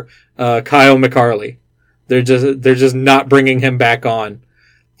actor, Kyle McCarley. They're just not bringing him back on.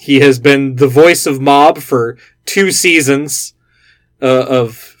 He has been the voice of Mob for 2 seasons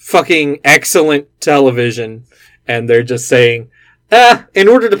of fucking excellent television, and they're just saying, in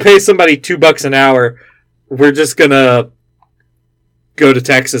order to pay somebody $2 an hour, we're just gonna go to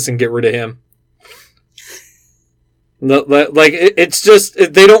Texas and get rid of him. Like, it's just,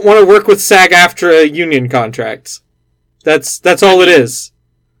 they don't want to work with SAG-AFTRA union contracts. That's all it is.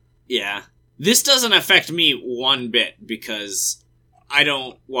 Yeah. This doesn't affect me one bit, because I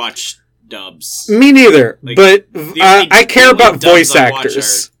don't watch dubs. Me neither, like, but I care about voice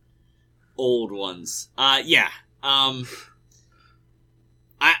actors. Old ones. Yeah. I'm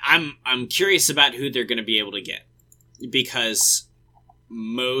curious about who they're going to be able to get, because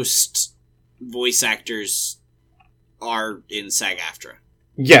most voice actors are in SAG-AFTRA.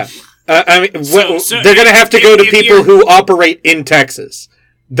 Yeah. I mean, they're going to have to go to people who operate in Texas.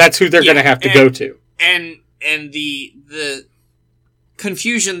 That's who they're going to have to go to. And the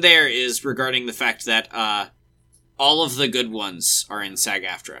confusion there is regarding the fact that all of the good ones are in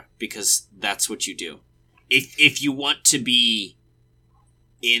SAG-AFTRA, because that's what you do. If you want to be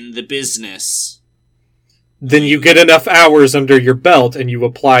in the business, then you get enough hours under your belt and you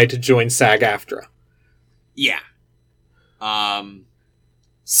apply to join SAG-AFTRA. Yeah.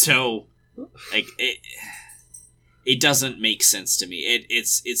 So, like, it doesn't make sense to me. It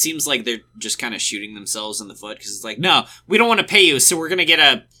seems like they're just kind of shooting themselves in the foot, because it's like, no, we don't want to pay you, so we're gonna get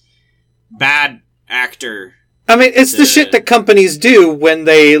a bad actor. I mean, it's the shit that companies do when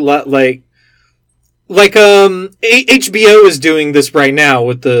they HBO is doing this right now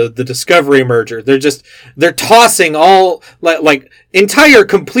with the Discovery merger. They're tossing all like entire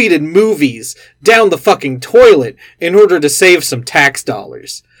completed movies down the fucking toilet in order to save some tax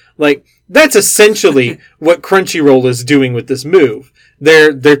dollars. Like, that's essentially what Crunchyroll is doing with this move.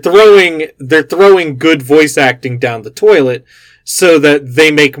 They're throwing good voice acting down the toilet so that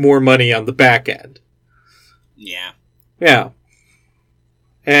they make more money on the back end. Yeah. Yeah.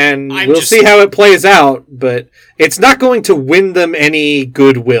 And we'll see how it plays out, but it's not going to win them any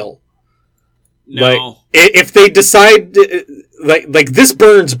goodwill. No. Like, if they decide, like this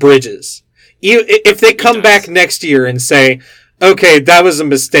burns bridges. If they come back next year and say, okay, that was a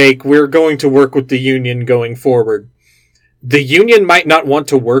mistake, we're going to work with the union going forward, the union might not want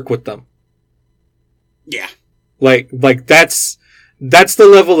to work with them. Yeah. Like that's the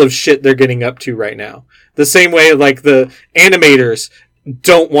level of shit they're getting up to right now. The same way, like, the animators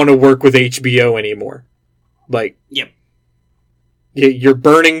don't want to work with HBO anymore. Like, yep. You're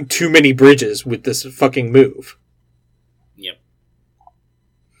burning too many bridges with this fucking move. Yep.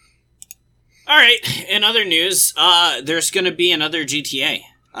 All right. In other news, there's going to be another GTA.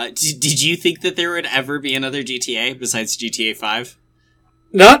 Did you think that there would ever be another GTA besides GTA 5?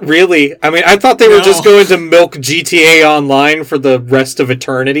 Not really. I mean, I thought they were just going to milk GTA Online for the rest of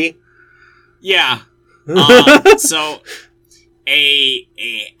eternity. Yeah. So, a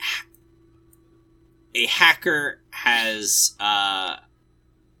hacker has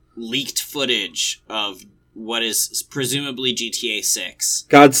leaked footage of what is presumably GTA 6.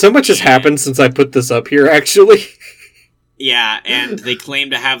 God, so much has happened since I put this up here, actually. Yeah, and they claim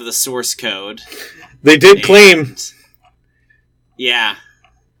to have the source code. They did claim. Yeah.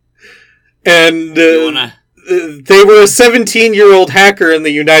 And they were a 17-year-old hacker in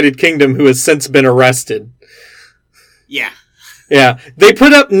the United Kingdom who has since been arrested. Yeah. Yeah. They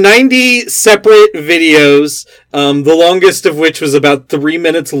put up 90 separate videos, the longest of which was about 3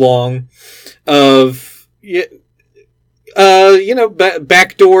 minutes long, of,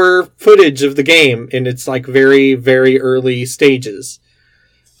 backdoor footage of the game in its, like, very, very early stages.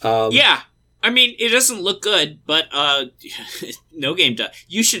 Yeah. I mean, it doesn't look good, but, no game does.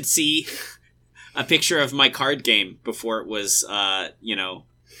 You should see a picture of my card game before it was,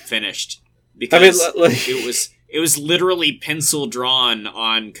 finished. Because it was literally pencil drawn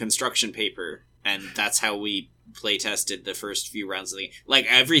on construction paper, and that's how we play tested the first few rounds of the game. Like,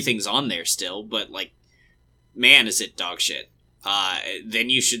 everything's on there still, but, like, man, is it dog shit. Then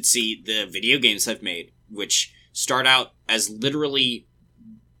you should see the video games I've made, which start out as literally,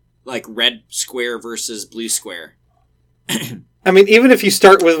 like, red square versus blue square. I mean, even if you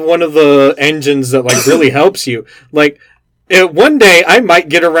start with one of the engines that, like, really helps you, like, one day I might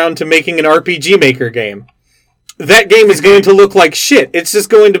get around to making an RPG Maker game. That game is going to look like shit. It's just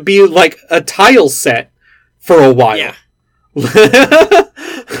going to be, like, a tile set for a while. Yeah.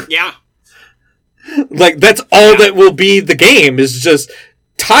 Yeah. Like, that's all that will be the game, is just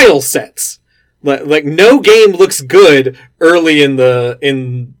tile sets. Like, no game looks good early in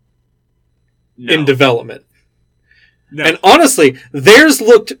development. No. And honestly, theirs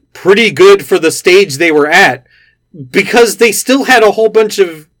looked pretty good for the stage they were at, because they still had a whole bunch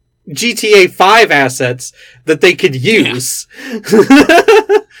of GTA 5 assets that they could use.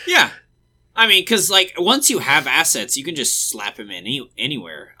 Yeah. I mean, because, like, once you have assets, you can just slap them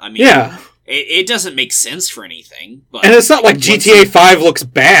anywhere. I mean, yeah. It doesn't make sense for anything. But and it's not like GTA 5 looks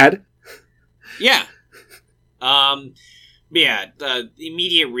bad. Yeah. Yeah, the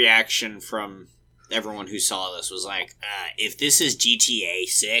immediate reaction from everyone who saw this was like, if this is GTA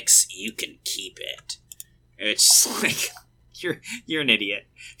 6, you can keep it. It's just like, you're an idiot.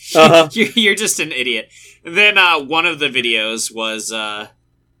 Uh-huh. You're just an idiot. And then one of the videos was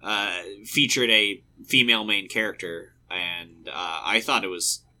featured a female main character, and I thought it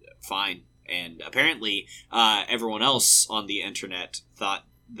was fine. And apparently, everyone else on the internet thought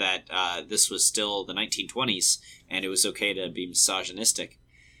that this was still the 1920s, and it was okay to be misogynistic.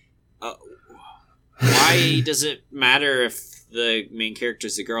 Why does it matter if the main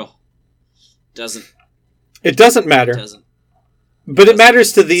character's a girl? It doesn't matter. It doesn't. But it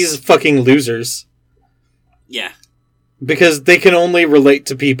matters to these fucking losers. Yeah. Because they can only relate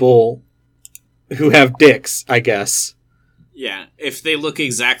to people who have dicks, I guess. Yeah, if they look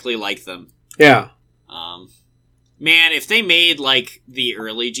exactly like them. Yeah. Man, if they made, like, the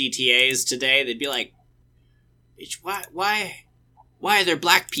early GTAs today, they'd be like, bitch, why are there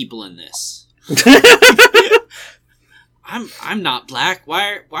black people in this? I'm not black.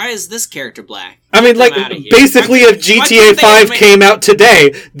 Why is this character black? I mean, like, basically if GTA 5 came out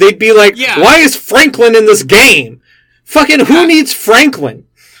today, they'd be like, why is Franklin in this game? Fucking who needs Franklin?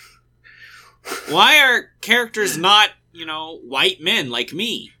 Why are characters not, white men like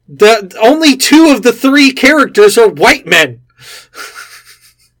me? Only 2 of the 3 characters are white men.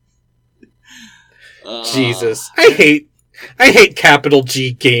 Jesus. I hate capital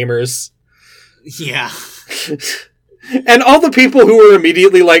G gamers. Yeah. And all the people who were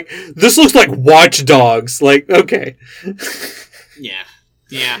immediately like, this looks like Watch Dogs. Like, okay. Yeah.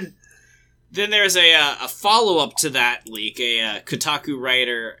 Yeah. Then there's a follow-up to that leak. A Kotaku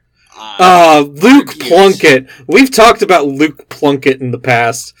writer... Luke Plunkett. We've talked about Luke Plunkett in the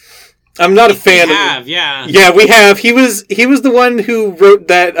past. I'm not a fan of... Yeah. Yeah, we have. He was the one who wrote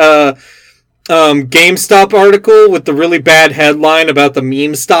that, GameStop article with the really bad headline about the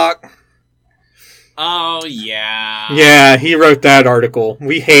meme stock. Oh, yeah. Yeah, he wrote that article.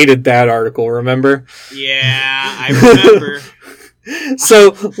 We hated that article, remember? Yeah, I remember.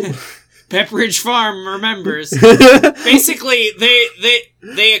 So... Pepperidge Farm remembers. Basically,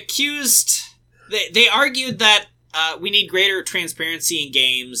 they accused... They argued that we need greater transparency in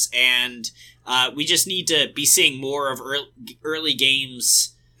games, and we just need to be seeing more of early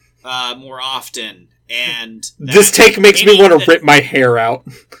games more often, and this take makes me want to rip my hair out.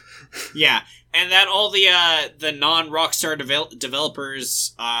 Yeah, and that all the non-Rockstar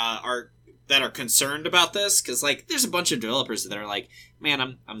developers are concerned about this, because like there's a bunch of developers that are like,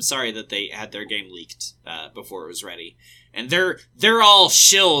 man, I'm sorry that they had their game leaked before it was ready, and they're all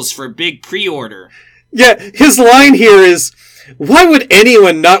shills for big pre-order. Yeah, his line here is, why would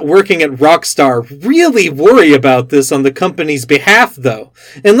anyone not working at Rockstar really worry about this on the company's behalf, though?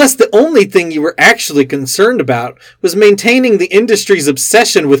 Unless the only thing you were actually concerned about was maintaining the industry's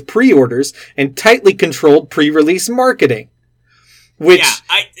obsession with pre-orders and tightly controlled pre-release marketing. Which,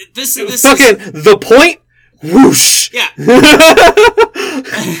 yeah, this fucking, is... the point? Whoosh! Yeah.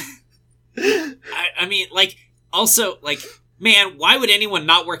 I mean, like, also, like... Man, why would anyone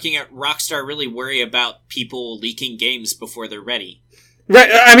not working at Rockstar really worry about people leaking games before they're ready? Right,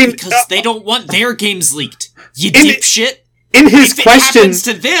 I mean... Because they don't want their games leaked. You dipshit. In his question... If it happens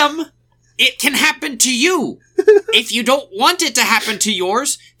to them, it can happen to you. If you don't want it to happen to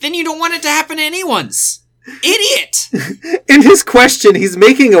yours, then you don't want it to happen to anyone's. Idiot! In his question, he's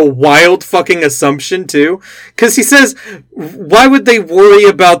making a wild fucking assumption, too. Because he says, why would they worry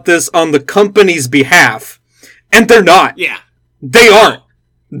about this on the company's behalf? And they're not. Yeah. They aren't.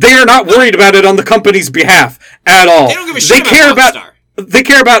 They are not worried about it on the company's behalf at all. They don't give a shit about Rockstar. They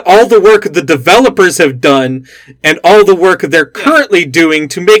care about all the work the developers have done and all the work they're currently doing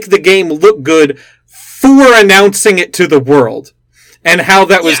to make the game look good for announcing it to the world. And how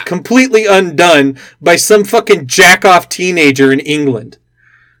that was completely undone by some fucking jack-off teenager in England.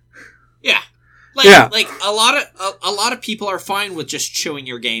 Yeah. Like a lot of people are fine with just showing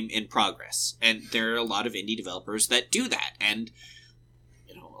your game in progress, and there are a lot of indie developers that do that, and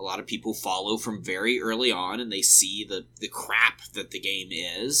you know, a lot of people follow from very early on, and they see the crap that the game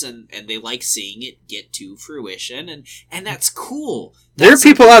is, and they like seeing it get to fruition, and that's cool. There are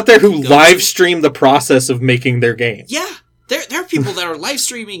people out there who live stream the process of making their game. Yeah, there are people that are live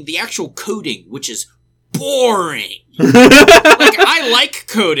streaming the actual coding, which is boring. Like, I like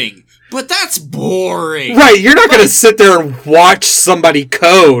coding. But that's boring. Right, you're not going to sit there and watch somebody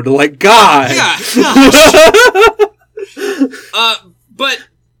code. Like, God. Yeah. But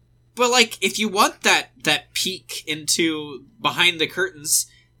like, if you want that peek into behind the curtains,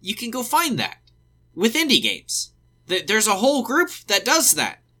 you can go find that with indie games. There's a whole group that does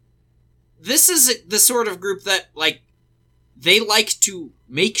that. This is the sort of group that, like, they like to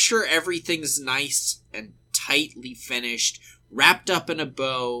make sure everything's nice and tightly finished, wrapped up in a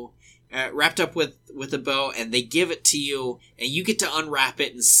bow, wrapped up with a bow, and they give it to you, and you get to unwrap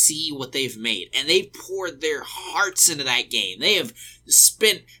it and see what they've made. And they've poured their hearts into that game. They have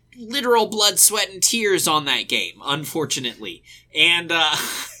spent literal blood, sweat, and tears on that game, unfortunately. And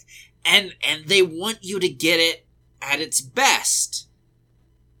they want you to get it at its best.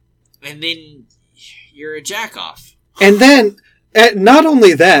 And then you're a jack-off. And then, not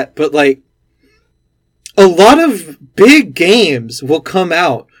only that, but like, a lot of big games will come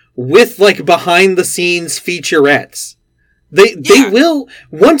out with, like, behind-the-scenes featurettes. They will,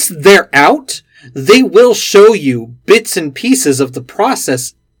 once they're out, they will show you bits and pieces of the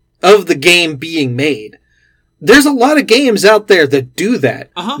process of the game being made. There's a lot of games out there that do that.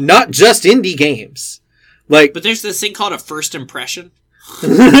 Not just indie games. Like, but there's this thing called a first impression.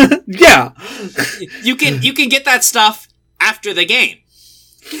 Yeah. You can get that stuff after the game.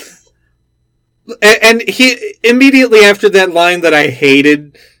 And he, immediately after that line that I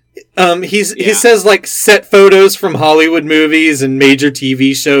hated... he says, like, set photos from Hollywood movies and major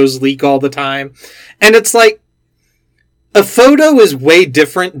TV shows leak all the time. And it's like, a photo is way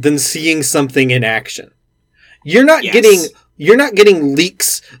different than seeing something in action. You're not getting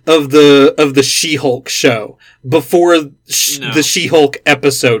leaks of the She-Hulk show before the She-Hulk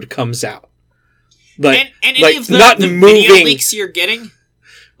episode comes out. Like, and any of the video leaks you're getting,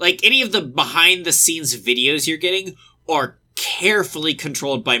 like, any of the behind the scenes videos you're getting are carefully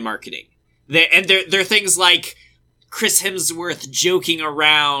controlled by marketing. They're things like Chris Hemsworth joking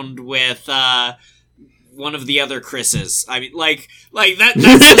around with one of the other Chris's. I mean, like that's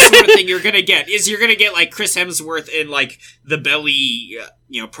the sort of thing you're gonna get. You're gonna get, like, Chris Hemsworth in, like, the belly,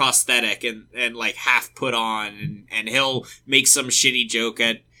 prosthetic and like half put on, and he'll make some shitty joke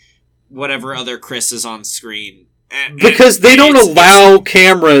at whatever other Chris is on screen. Because they don't allow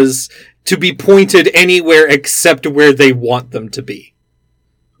cameras to be pointed anywhere except where they want them to be.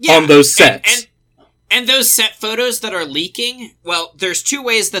 Yeah, on those sets. And those set photos that are leaking, well, there's two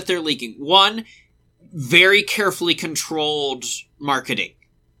ways that they're leaking. One, very carefully controlled marketing.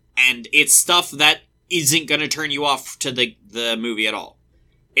 And it's stuff that isn't going to turn you off to the movie at all.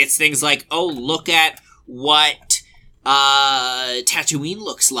 It's things like, oh, look at what Tatooine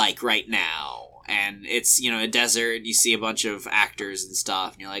looks like right now. And it's, a desert, you see a bunch of actors and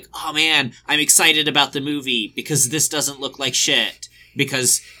stuff, and you're like, oh man, I'm excited about the movie, because this doesn't look like shit.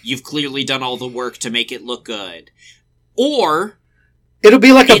 Because you've clearly done all the work to make it look good. Or... it'll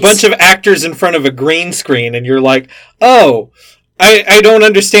be like a bunch of actors in front of a green screen, and you're like, oh, I don't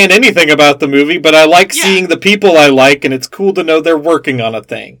understand anything about the movie, but I like seeing the people I like, and it's cool to know they're working on a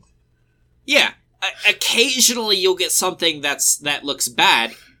thing. Yeah. Occasionally you'll get something that looks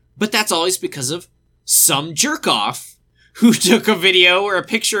bad, but that's always because of some jerk-off who took a video or a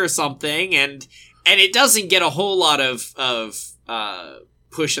picture or something, and it doesn't get a whole lot of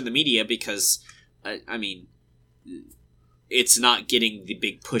push in the media because, it's not getting the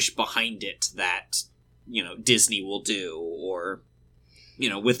big push behind it that, Disney will do, or,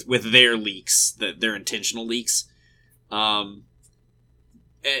 with their leaks, their intentional leaks. And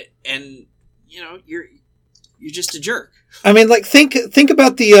you're just a jerk. I mean, like, think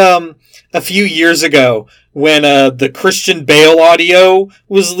about the, a few years ago when, the Christian Bale audio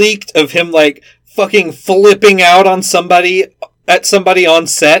was leaked of him, like, fucking flipping out on somebody on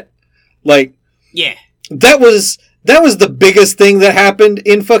set. Like, yeah. That was the biggest thing that happened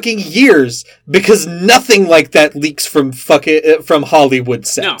in fucking years, because nothing like that leaks from Hollywood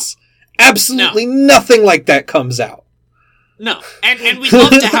sets. No. Absolutely nothing like that comes out. No. And we'd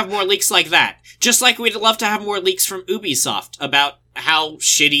love to have more leaks like that. Just like we'd love to have more leaks from Ubisoft about how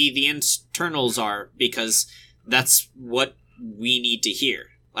shitty the internals are, because that's what we need to hear.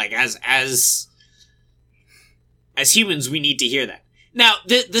 Like, as humans, we need to hear that. Now,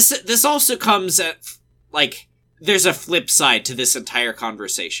 this also comes at, like, there's a flip side to this entire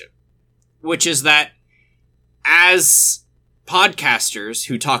conversation, which is that as podcasters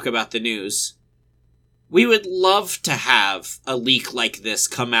who talk about the news, we would love to have a leak like this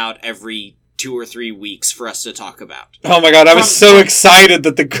come out every 2 or 3 weeks for us to talk about. Oh my god, I was so excited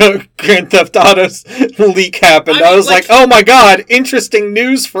that the Grand Theft Auto leak happened. I was like, oh my god, interesting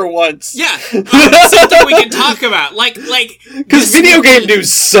news for once. Yeah, something we can talk about. Because video game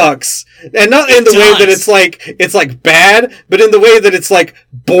news sucks. And not in the way that it's like bad, but in the way that it's like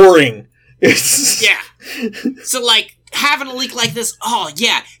boring. Yeah. So like, having a leak like this, oh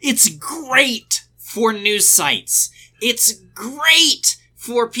yeah, it's great for news sites. It's great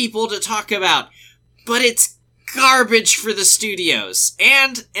for people to talk about, but it's garbage for the studios,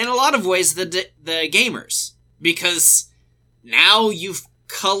 and in a lot of ways the gamers, because now you've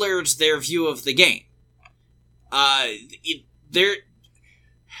colored their view of the game.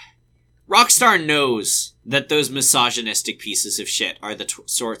 Rockstar knows that those misogynistic pieces of shit are the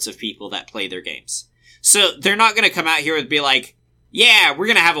sorts of people that play their games. So they're not going to come out here and be like, yeah, we're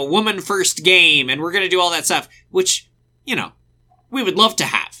going to have a woman-first game, and we're going to do all that stuff, which, we would love to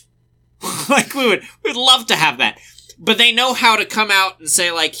have. we'd love to have that. But they know how to come out and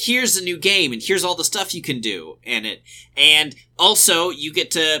say, like, here's a new game, and here's all the stuff you can do in it. And also, you get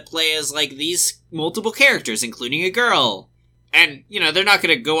to play as, like, these multiple characters, including a girl. And, they're not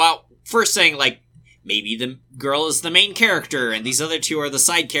going to go out first saying, like, maybe the girl is the main character, and these other two are the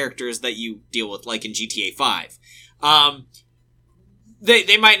side characters that you deal with, like in GTA 5.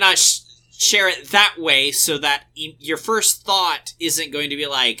 They might not share it that way, so that your first thought isn't going to be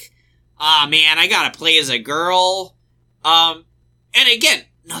like, man, I gotta play as a girl. And again,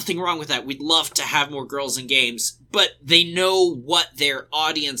 nothing wrong with that. We'd love to have more girls in games, but they know what their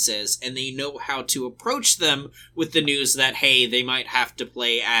audience is, and they know how to approach them with the news that, hey, they might have to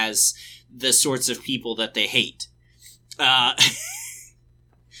play as the sorts of people that they hate.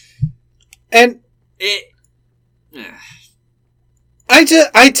 And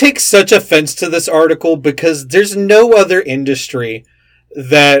I take such offense to this article because there's no other industry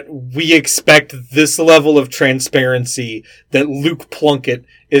that we expect this level of transparency that Luke Plunkett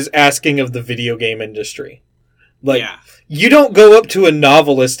is asking of the video game industry. Like, you don't go up to a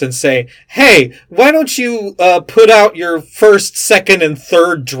novelist and say, hey, why don't you put out your first, second, and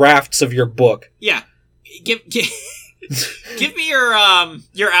third drafts of your book? Yeah. Give me your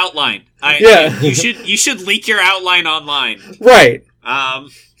outline. You should leak your outline online. Right.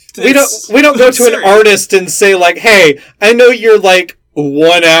 We don't go to an artist and say, like, hey, I know you're like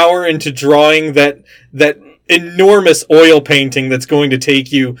 1 hour into drawing that enormous oil painting that's going to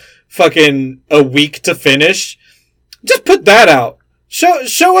take you fucking a week to finish. Just put that out.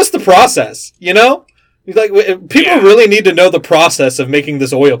 Show us the process, Like, people really need to know the process of making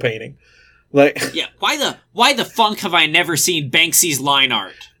this oil painting. Like, yeah, why the funk have I never seen Banksy's line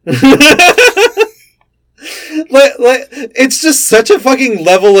art? like, it's just such a fucking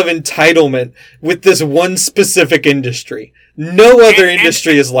level of entitlement with this one specific industry. No other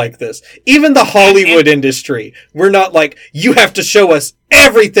industry is like this. Even the Hollywood industry. We're not like, you have to show us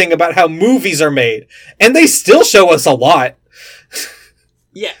everything about how movies are made. And they still show us a lot.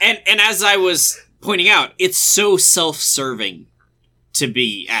 Yeah, and as I was pointing out, it's so self-serving to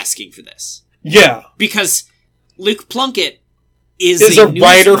be asking for this. Yeah. Because Luke Plunkett is a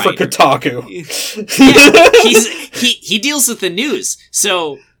writer for Kotaku. Yeah, he deals with the news.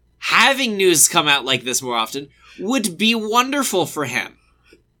 So having news come out like this more often would be wonderful for him.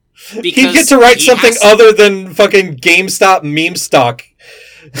 He'd get to write something other than fucking GameStop meme stock.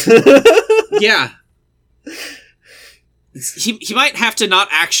 Yeah. He might have to not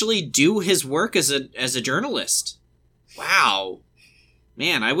actually do his work as a journalist. Wow.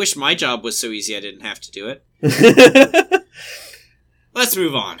 Man, I wish my job was so easy I didn't have to do it. Let's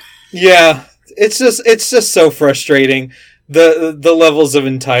move on. Yeah, it's just so frustrating. The levels of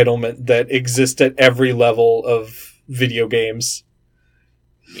entitlement that exist at every level of video games.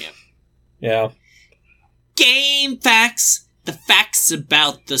 Yeah. Yeah. Game facts. The facts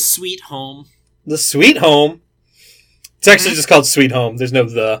about the Sweet Home. The Sweet Home? It's actually just called Sweet Home. There's no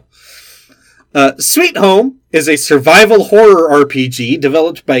the. Sweet Home is a survival horror RPG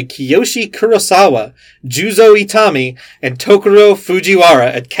developed by Kiyoshi Kurosawa, Juzo Itami, and Tokuro Fujiwara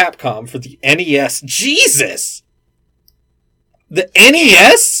at Capcom for the NES. Jesus! The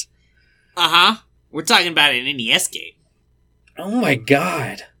NES? Uh-huh. We're talking about an NES game. Oh my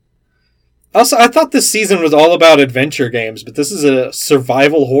god. Also, I thought this season was all about adventure games, but this is a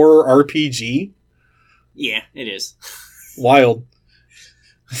survival horror RPG? Yeah, it is. Wild.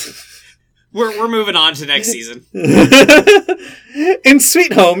 We're moving on to next season. In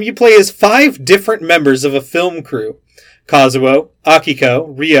Sweet Home, you play as 5 different members of a film crew. Kazuo,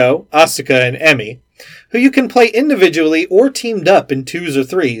 Akiko, Ryo, Asuka, and Emi, who you can play individually or teamed up in 2s or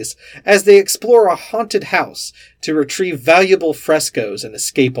 3s as they explore a haunted house to retrieve valuable frescoes and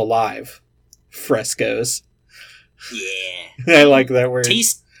escape alive. Frescoes. Yeah. I like that word.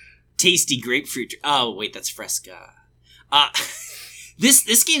 Tasty grapefruit. Oh, wait, that's Fresca.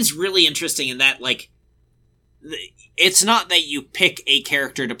 This game's really interesting in that, like, it's not that you pick a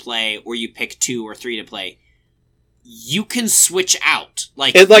character to play or you pick 2 or 3 to play. You can switch out.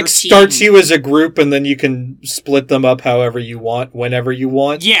 Like, it starts you as a group and then you can split them up however you want, whenever you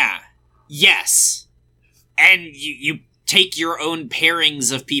want. Yeah. Yes. And you take your own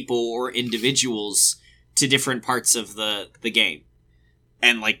pairings of people or individuals to different parts of the game.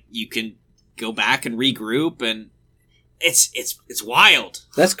 And, like, you can go back and regroup, and it's wild.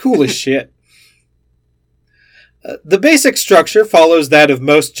 That's cool as shit. The basic structure follows that of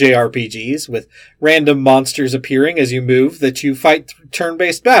most JRPGs, with random monsters appearing as you move that you fight through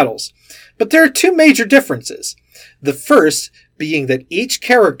turn-based battles. But there are 2 major differences. The first being that each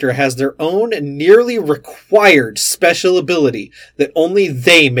character has their own nearly required special ability that only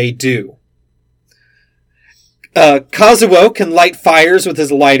they may do. Kazuo can light fires with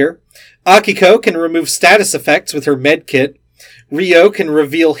his lighter. Akiko can remove status effects with her medkit. Ryo can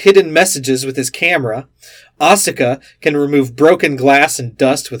reveal hidden messages with his camera. Asuka can remove broken glass and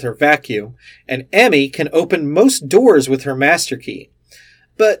dust with her vacuum. And Emi can open most doors with her master key.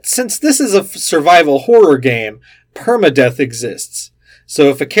 But since this is a survival horror game, permadeath exists. So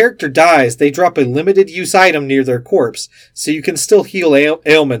if a character dies, they drop a limited use item near their corpse, so you can still heal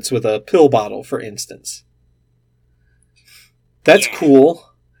ailments with a pill bottle, for instance. That's cool.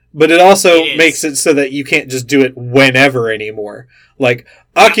 But it also makes it so that you can't just do it whenever anymore. Like,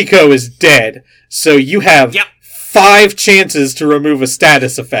 Akiko is dead, so you have 5 chances to remove a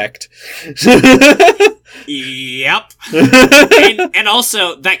status effect. Yep. and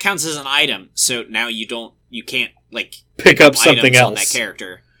also, that counts as an item, so now you can't, like, pick up something else on that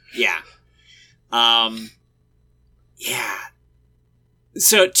character. Yeah. Yeah.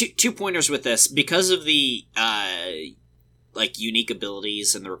 So, 2 pointers with this. Because of the, like, unique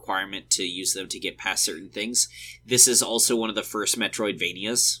abilities and the requirement to use them to get past certain things, this is also one of the first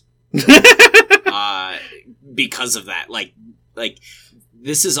Metroidvanias. Because of that. Like,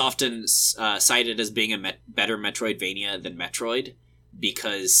 this is often cited as being a better Metroidvania than Metroid,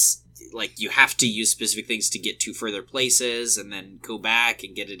 because, like, you have to use specific things to get to further places, and then go back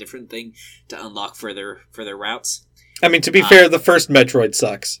and get a different thing to unlock further routes. I mean, to be fair, the first Metroid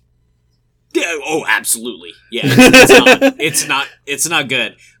sucks. Oh, absolutely. Yeah, it's not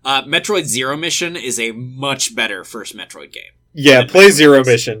good. Metroid Zero Mission is a much better first Metroid game. Yeah, play Zero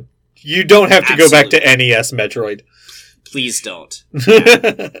Mission. You don't have to go back to NES Metroid. Please don't.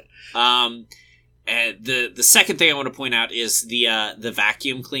 Yeah. And the second thing I want to point out is the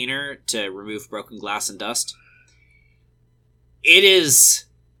vacuum cleaner to remove broken glass and dust. It is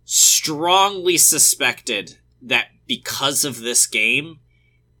strongly suspected that because of this game,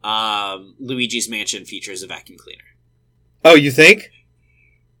 Luigi's Mansion features a vacuum cleaner. Oh, you think?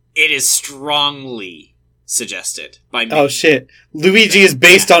 It is strongly suggested by me. Oh, shit. Luigi is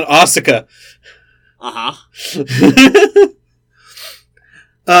based on Asuka.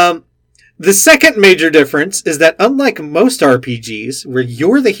 The second major difference is that unlike most RPGs, where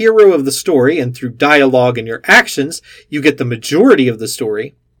you're the hero of the story and through dialogue and your actions, you get the majority of the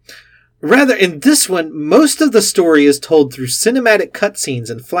story, rather, in this one, most of the story is told through cinematic cutscenes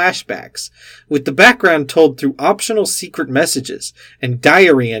and flashbacks, with the background told through optional secret messages and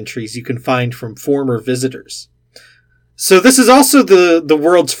diary entries you can find from former visitors. So this is also the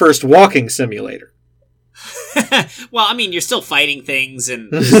world's first walking simulator. Well, I mean, you're still fighting things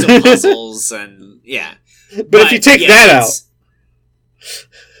and there's still puzzles and yeah. But if you take that out,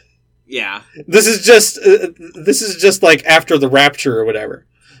 yeah, this is just like after the Rapture or whatever.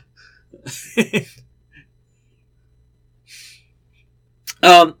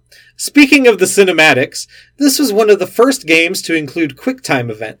 Speaking of the cinematics, this was one of the first games to include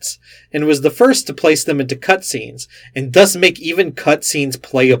QuickTime events, and was the first to place them into cutscenes, and thus make even cutscenes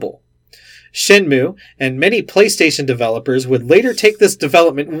playable. Shenmue and many PlayStation developers would later take this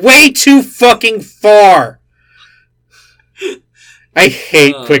development way too fucking far. I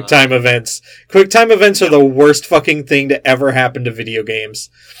hate QuickTime events. QuickTime events are the worst fucking thing to ever happen to video games.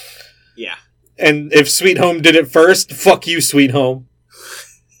 Yeah. And if Sweet Home did it first, fuck you, Sweet Home.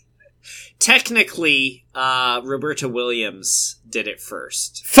 Technically, Roberta Williams did it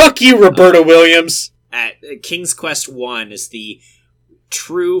first. Fuck you, Roberta Williams! At King's Quest 1 is the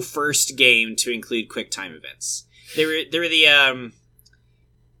true first game to include QuickTime events. They were the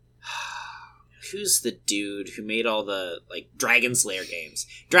who's the dude who made all the like Dragon's Lair games?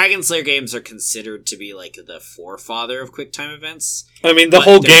 Dragon's Lair games are considered to be like the forefather of QuickTime events. I mean, the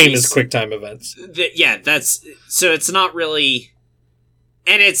whole game is QuickTime events. Yeah, that's so it's not really,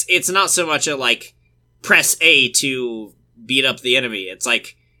 and it's not so much a like press A to beat up the enemy. It's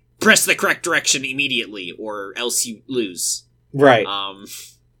like press the correct direction immediately, or else you lose. Right.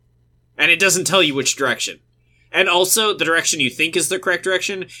 And it doesn't tell you which direction. And also, the direction you think is the correct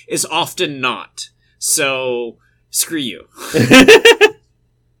direction is often not. So, screw you.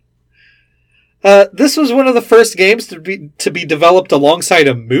 This was one of the first games to be developed alongside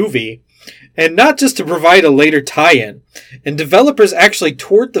a movie, and not just to provide a later tie-in. And developers actually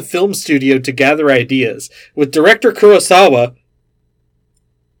toured the film studio to gather ideas, with director Kurosawa...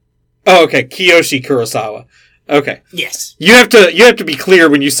 Oh, okay, Kiyoshi Kurosawa. Okay. Yes. You have to be clear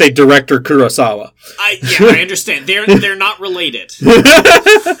when you say director Kurosawa. I understand. They're not related.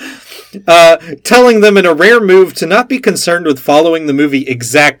 Telling them in a rare move to not be concerned with following the movie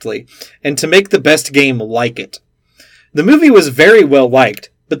exactly, and to make the best game like it. The movie was very well liked,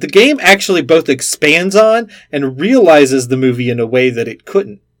 but the game actually both expands on and realizes the movie in a way that it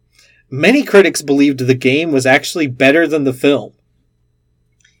couldn't. Many critics believed the game was actually better than the film.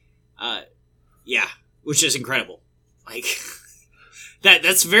 Yeah. Which is incredible. Like,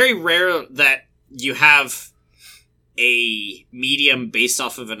 that's very rare that you have a medium based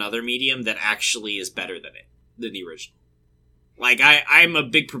off of another medium that actually is better than the original. Like, I'm a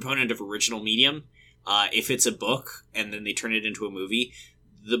big proponent of original medium. If it's a book and then they turn it into a movie,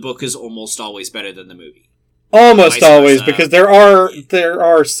 the book is almost always better than the movie. Almost always, because there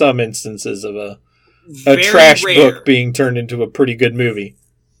are some instances of a trash book being turned into a pretty good movie.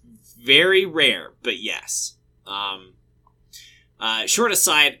 Very rare, but yes. Short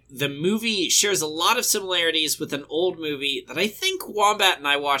aside, the movie shares a lot of similarities with an old movie that I think Wombat and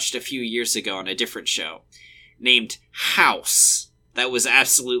I watched a few years ago on a different show, named House. That was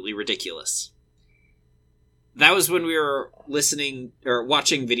absolutely ridiculous. That was when we were listening or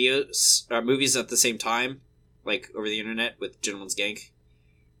watching movies at the same time, like over the internet with Gentleman's Gank.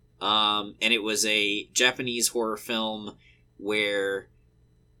 And it was a Japanese horror film where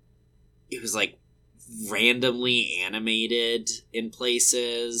it was like randomly animated in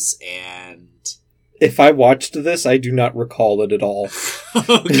places, and if I watched this, I do not recall it at all.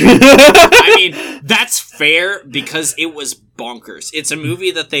 I mean, that's fair because it was bonkers. It's a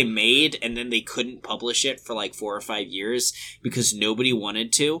movie that they made and then they couldn't publish it for like 4 or 5 years because nobody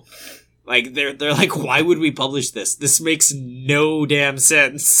wanted to. Like they're like, why would we publish this? This makes no damn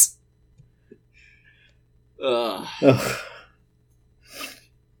sense. Ugh.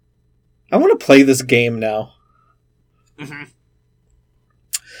 I want to play this game now. Mm-hmm.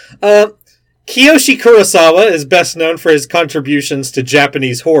 Kiyoshi Kurosawa is best known for his contributions to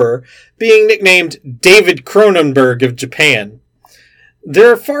Japanese horror, being nicknamed David Cronenberg of Japan.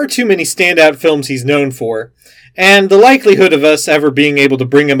 There are far too many standout films he's known for, and the likelihood of us ever being able to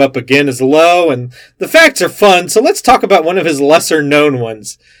bring him up again is low, and the facts are fun, so let's talk about one of his lesser-known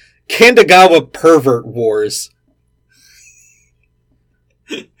ones. Kanagawa Pervert Wars.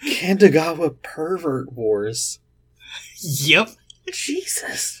 Kanagawa Pervert Wars. Yep.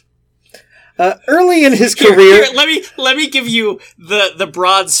 Jesus. Early in his career... Here, let me give you the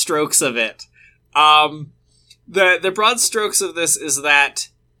broad strokes of it. The broad strokes of this is that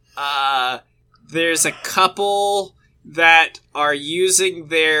there's a couple that are using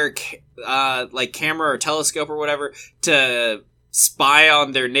their camera or telescope or whatever to spy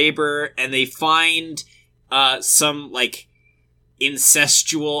on their neighbor, and they find some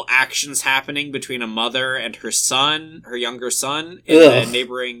incestual actions happening between a mother and her son, her younger son, in the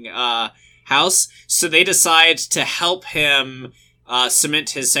neighboring house. So they decide to help him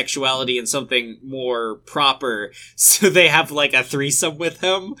cement his sexuality in something more proper. So they have a threesome with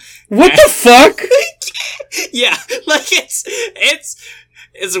him. What the fuck? Yeah, it's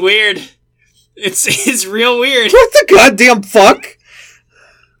weird. It's real weird. What the goddamn fuck?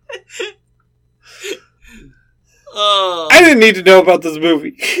 I didn't need to know about this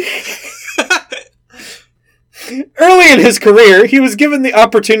movie. Early in his career, he was given the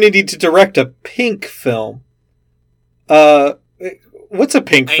opportunity to direct a pink film. What's a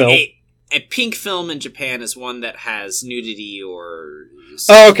pink film? A pink film in Japan is one that has nudity or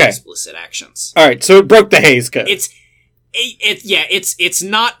explicit actions. All right, so it broke the Hays Code. It's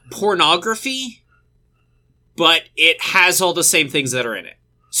not pornography, but it has all the same things that are in it.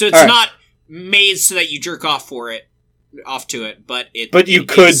 So it's not made so that you jerk off to it, but it. But you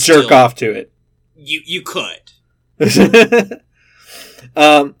could jerk off to it. You could.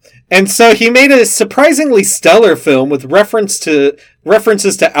 And so he made a surprisingly stellar film with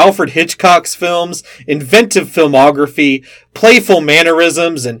references to Alfred Hitchcock's films, inventive filmography, playful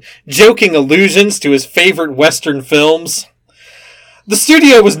mannerisms, and joking allusions to his favorite Western films. The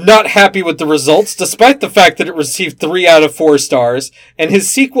studio was not happy with the results, despite the fact that it received 3 out of 4 stars, and his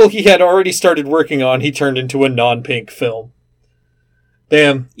sequel he had already started working on he turned into a non-pink film.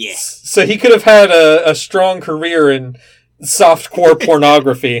 Damn. Yeah. So he could have had a strong career in softcore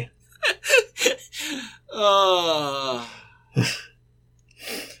pornography.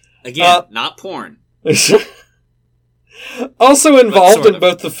 Again, not porn. Also involved in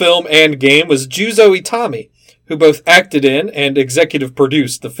both the film and game was Juzo Itami, who both acted in and executive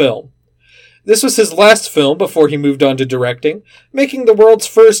produced the film. This was his last film before he moved on to directing, making the world's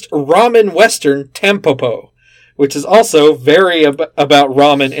first ramen western, Tampopo, which is also very about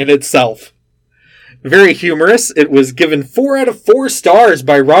ramen in itself. Very humorous. It was given 4 out of 4 stars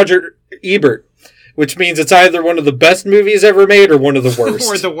by Roger Ebert, which means it's either one of the best movies ever made or one of the worst.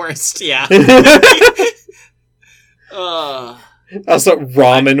 Or the worst, yeah. Also,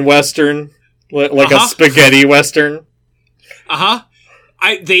 ramen western, a spaghetti western.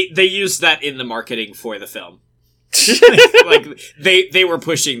 They used that in the marketing for the film. They were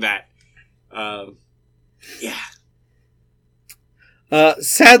pushing that. Yeah.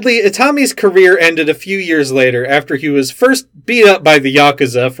 Sadly, Itami's career ended a few years later after he was first beat up by the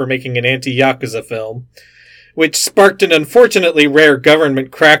Yakuza for making an anti-Yakuza film, which sparked an unfortunately rare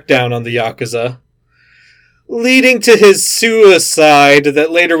government crackdown on the Yakuza, leading to his suicide that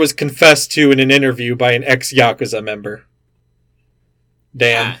later was confessed to in an interview by an ex-Yakuza member.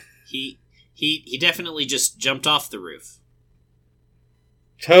 Damn. He definitely just jumped off the roof.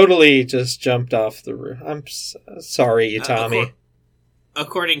 Totally just jumped off the roof. I'm sorry, Itami.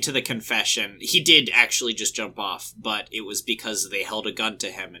 According to the confession, he did actually just jump off, but it was because they held a gun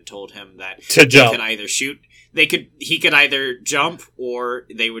to him and told him that he could either shoot. He could either jump or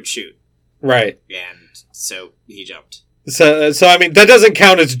they would shoot. Right. And so he jumped. So I mean, that doesn't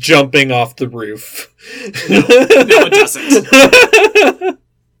count as jumping off the roof. No, it doesn't.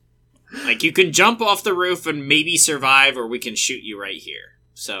 You can jump off the roof and maybe survive, or we can shoot you right here.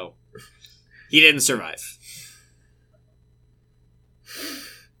 So, he didn't survive.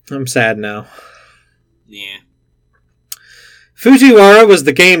 I'm sad now. Yeah. Fujiwara was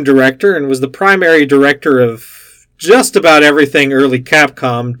the game director and was the primary director of just about everything early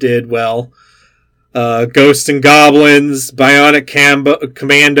Capcom did well. Ghosts and Goblins, Bionic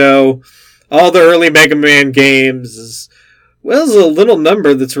Commando, all the early Mega Man games, as well as a little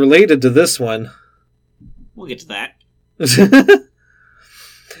number that's related to this one. We'll get to that.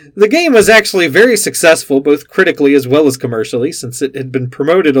 The game was actually very successful, both critically as well as commercially, since it had been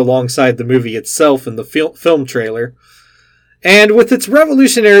promoted alongside the movie itself in the film trailer. And with its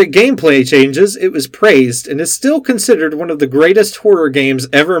revolutionary gameplay changes, it was praised and is still considered one of the greatest horror games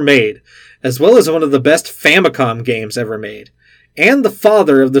ever made, as well as one of the best Famicom games ever made. and the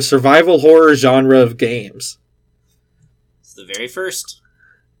father of the survival horror genre of games. It's the very first.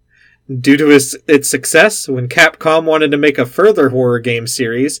 Due to its success, when Capcom wanted to make a further horror game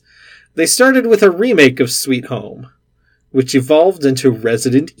series, they started with a remake of Sweet Home, which evolved into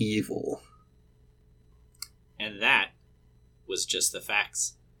Resident Evil. And that was just the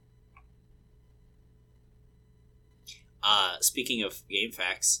facts. Speaking of game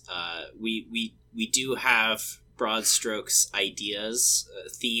facts, we do have broad strokes ideas,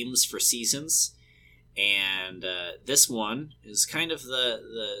 themes for seasons, and this one is kind of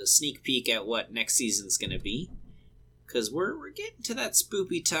the sneak peek at what next season's going to be, because we're getting to that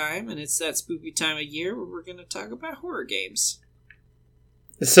spoopy time, and it's that spoopy time of year where we're going to talk about horror games.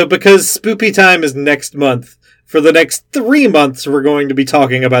 So because spoopy time is next month, for the next 3 months we're going to be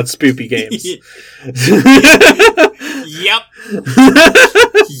talking about spoopy games. Yep.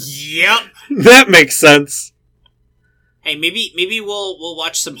 Yep. That makes sense. Hey, maybe we'll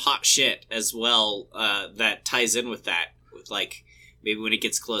watch some hot shit as well. That ties in with that. With like maybe when it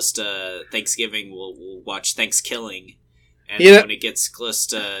gets close to Thanksgiving, we'll watch Thanksgiving, and when it gets close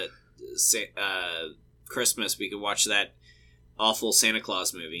to Christmas, we can watch that awful Santa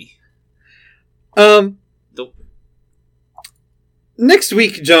Claus movie. Next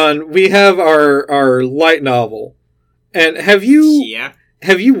week, John, we have our light novel. And have you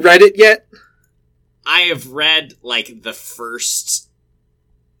read it yet? I have read like the first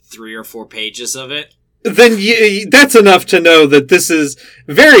 3 or 4 pages of it. Then that's enough to know that this is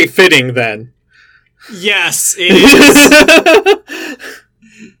very fitting then. Yes, it is.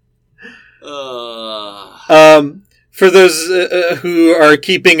 For those who are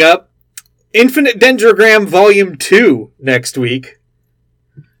keeping up, Infinite Dendrogram Volume 2 next week.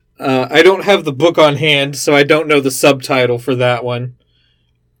 I don't have the book on hand, so I don't know the subtitle for that one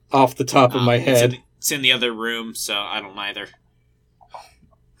off the top of my head. It's in the other room, so I don't either.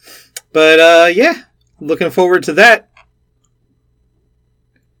 But, yeah, looking forward to that.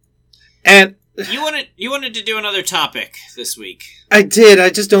 And you wanted to do another topic this week. I did.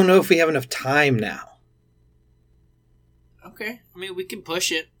 I just don't know if we have enough time now. Okay. I mean, we can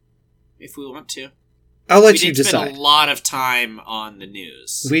push it if we want to. I'll let you decide. We did spend a lot of time on the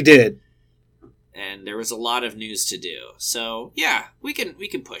news. We did. And there was a lot of news to do. So, yeah, we can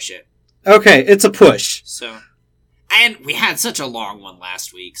push it. Okay, it's a push. So, and we had such a long one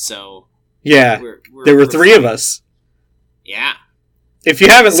last week, so... Yeah, there were 3 of us. Yeah. If you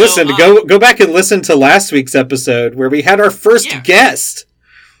haven't listened, go back and listen to last week's episode where we had our first guest.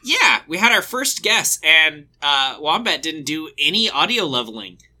 Yeah, we had our first guest, and Wombat didn't do any audio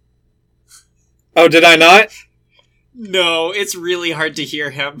leveling. Oh, did I not? No, it's really hard to hear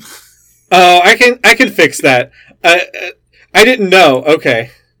him. Oh, I can fix that. I didn't know.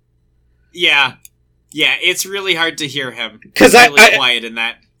 Okay. Yeah, it's really hard to hear him. Because really quiet in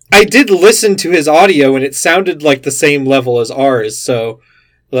that. I did listen to his audio, and it sounded like the same level as ours. So,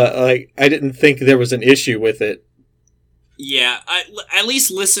 like, I didn't think there was an issue with it. Yeah, I at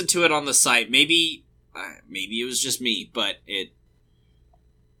least listen to it on the site. Maybe it was just me, but I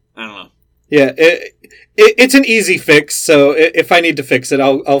don't know. Yeah, it's an easy fix, so if I need to fix it,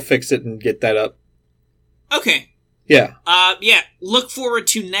 I'll fix it and get that up. Okay. Yeah. Yeah, look forward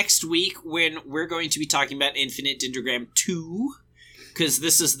to next week when we're going to be talking about Infinite Dendrogram 2, because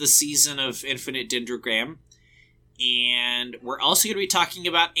this is the season of Infinite Dendrogram, and we're also going to be talking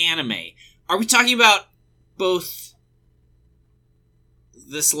about anime. Are we talking about both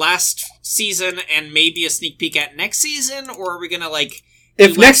this last season and maybe a sneak peek at next season, or are we going to, like...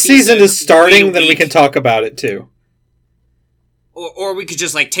 If next season is starting, then we can talk about it, too. Or we could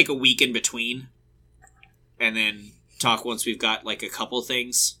just, like, take a week in between. And then talk once we've got, like, a couple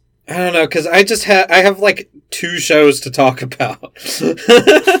things. I don't know, because I have, like, 2 shows to talk about.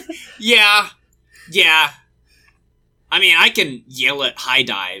 Yeah. I mean, I can yell at High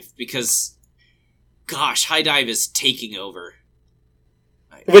Dive, because, gosh, High Dive is taking over.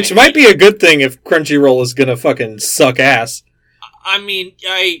 Which might be a good thing if Crunchyroll is gonna fucking suck ass. I mean,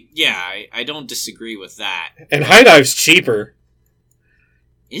 I don't disagree with that. And High Dive's cheaper.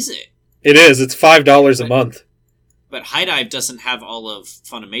 Is it? It is. It's $5 a month. But High Dive doesn't have all of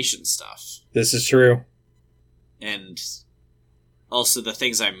Funimation stuff. This is true. And also the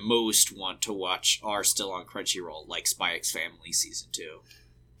things I most want to watch are still on Crunchyroll, like Spy X Family Season 2.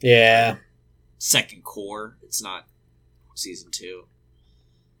 Yeah. Second Core. It's not Season 2.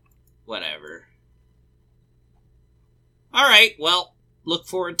 Whatever. Alright, well, look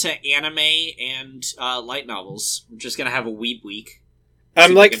forward to anime and light novels. We're just going to have a weeb week.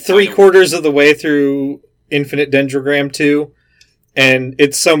 I'm like 3/4 of the way through Infinite Dendrogram 2, and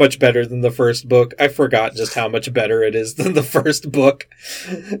it's so much better than the first book. I forgot just how much better it is than the first book.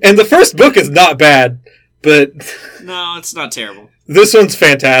 And the first book is not bad, but... No, it's not terrible. This one's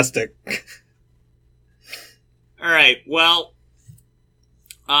fantastic. Alright, well...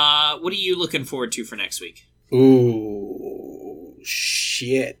 what are you looking forward to for next week? Ooh,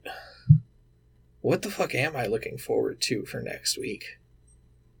 shit. What the fuck am I looking forward to for next week?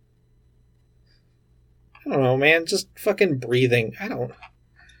 I don't know, man. Just fucking breathing. I don't...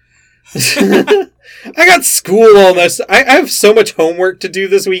 I got school almost. I have so much homework to do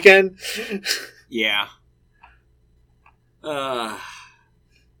this weekend. Yeah. I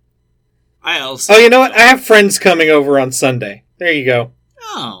also... Oh, you know what? I have friends coming over on Sunday. There you go.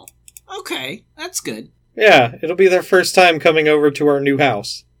 Oh, okay. That's good. Yeah, it'll be their first time coming over to our new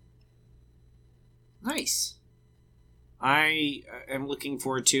house. Nice. I am looking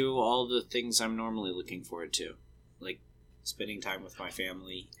forward to all the things I'm normally looking forward to. Like spending time with my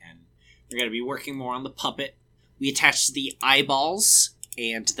family, and we're going to be working more on the puppet. We attached the eyeballs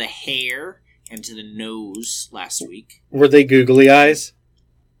and the hair and to the nose last week. Were they googly eyes?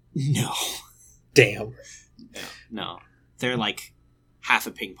 No. Damn. No. They're like half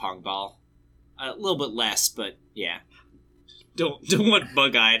a ping pong ball. A little bit less, but yeah. Don't want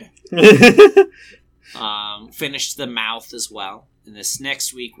bug-eyed. Finished the mouth as well. And this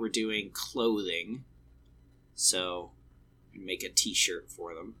next week we're doing clothing. So, make a t-shirt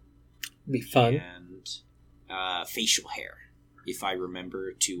for them. Be fun. And facial hair. If I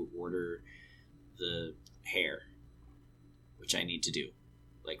remember to order the hair. Which I need to do.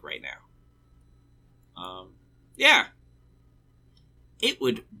 Like right now. Yeah. It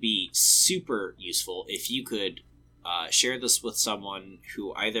would be super useful if you could share this with someone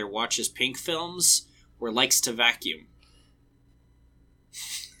who either watches pink films or likes to vacuum.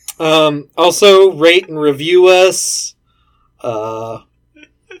 Also, rate and review us.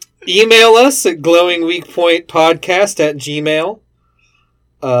 Email us at glowingweakpointpodcast@gmail.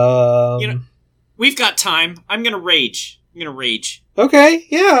 We've got time. I'm gonna rage. Okay,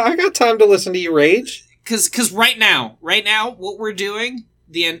 yeah, I got time to listen to you rage. Because right now, what we're doing,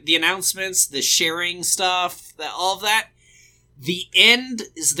 the announcements, the sharing stuff, all of that, the end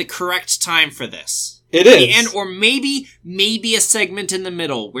is the correct time for this. It is. The end, or maybe a segment in the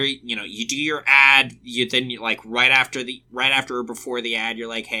middle where you do your ad, right after or before the ad, you're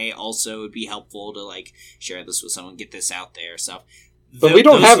like, hey, also it'd be helpful to like share this with someone, get this out there. So, but we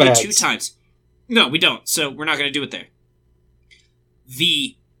don't have ads. 2 times. No, we don't. So we're not going to do it there.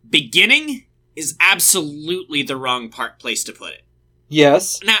 The beginning is absolutely the wrong place to put it.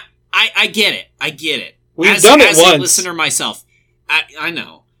 Yes. Now, I get it. We've done it once. As a listener myself, I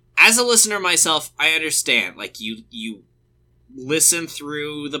know. As a listener myself, I understand. Like, you listen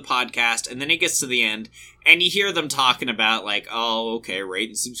through the podcast, and then it gets to the end, and you hear them talking about, like, oh, okay, rate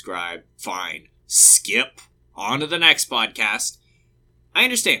and subscribe. Fine. Skip on to the next podcast. I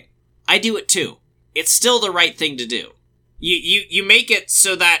understand. I do it too. It's still the right thing to do. You make it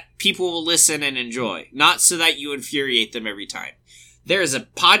so that people will listen and enjoy, not so that you infuriate them every time. There is a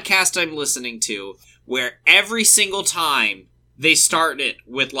podcast I'm listening to where every single time they start it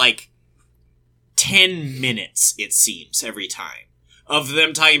with like 10 minutes, it seems, every time, of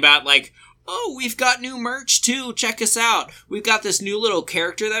them talking about like, oh, we've got new merch too, check us out. We've got this new little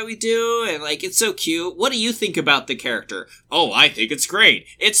character that we do, and like, it's so cute. What do you think about the character? Oh, I think it's great.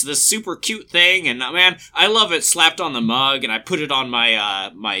 It's this super cute thing, and man, I love it. Slapped on the mug, and I put it on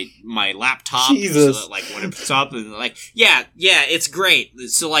my my laptop. Jesus. So that, like, when it's up, and like, yeah, it's great.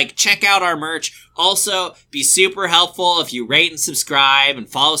 So like, check out our merch. Also, be super helpful if you rate and subscribe and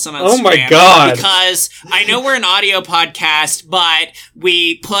follow us on Instagram. Oh my god. Because I know we're an audio podcast, but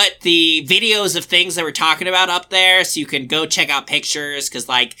we put the videos of things that we're talking about up there, so you can go check out pictures, because,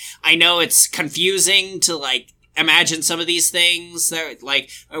 like, I know it's confusing to, like, imagine some of these things that,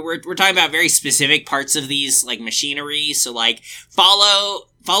 like, we're talking about very specific parts of these, like, machinery, so, like, follow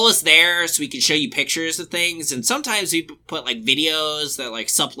us there so we can show you pictures of things, and sometimes we put, like, videos that are, like,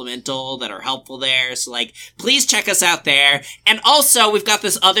 supplemental that are helpful there, so, like, please check us out there. And also, we've got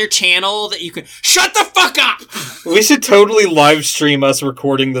this other channel that you can— shut the fuck up! We should totally live stream us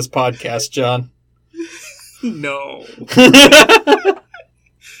recording this podcast, John. No.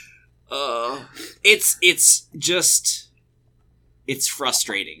 It's just, it's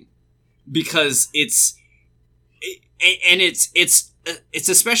frustrating because it's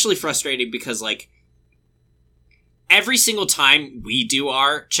especially frustrating because, like, every single time we do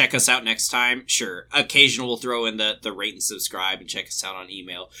our check us out next time, sure, occasionally we'll throw in the rate and subscribe and check us out on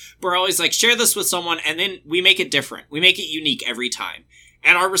email. But we're always like, share this with someone, and then we make it different. We make it unique every time.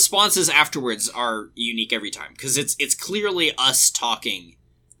 And our responses afterwards are unique every time, because it's clearly us talking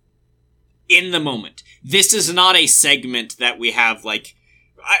in the moment. This is not a segment that we have, like,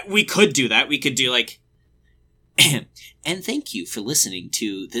 we could do that. We could do, like, and thank you for listening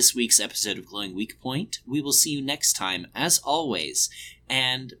to this week's episode of Glowing Weak Point. We will see you next time, as always.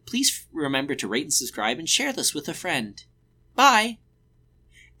 And please remember to rate and subscribe and share this with a friend. Bye!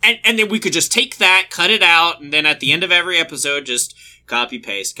 And then we could just take that, cut it out, and then at the end of every episode, just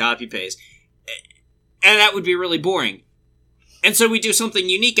copy-paste. And that would be really boring. And so we do something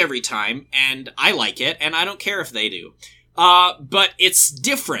unique every time, and I like it, and I don't care if they do. But it's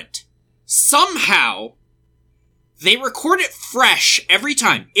different. Somehow, they record it fresh every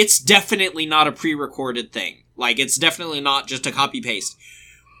time. It's definitely not a pre-recorded thing. Like, it's definitely not just a copy-paste.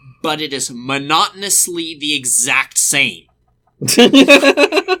 But it is monotonously the exact same.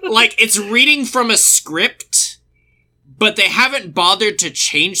 Like, it's reading from a script, but they haven't bothered to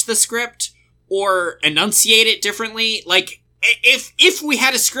change the script or enunciate it differently. Like, if we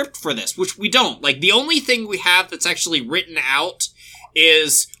had a script for this, which we don't, like, the only thing we have that's actually written out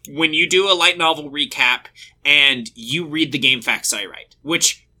is when you do a light novel recap and you read the game facts I write,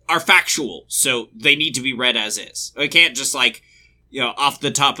 which are factual, so they need to be read as is. I can't just, like, off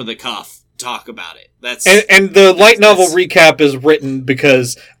the top of the cuff talk about it. And the light novel recap is written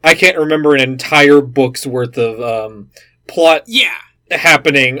because I can't remember an entire book's worth of plot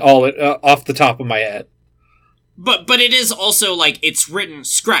happening all off the top of my head. But it is also, like, it's written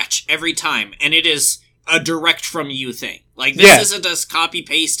scratch every time, and it is a direct from you thing. Like, this isn't us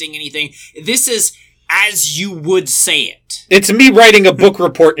copy-pasting anything. This is as you would say it. It's me writing a book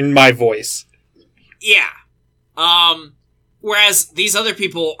report in my voice. Yeah. Whereas these other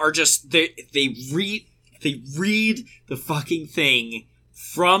people are just, they read the fucking thing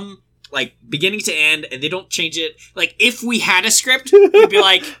from, like, beginning to end, and they don't change it. Like, if we had a script, we'd be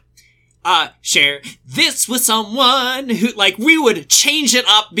like, share this with someone who, like, we would change it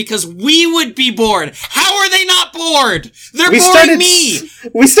up because we would be bored. How are they not bored? They're boring me!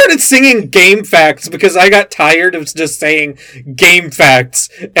 We started singing game facts because I got tired of just saying game facts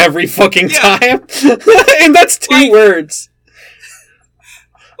every fucking time. And that's two words.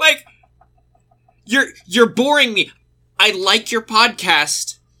 Like, you're boring me. I like your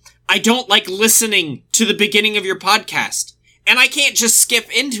podcast. I don't like listening to the beginning of your podcast. And I can't just skip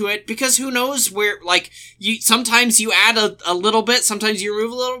into it because who knows where, like, sometimes you add a little bit, sometimes you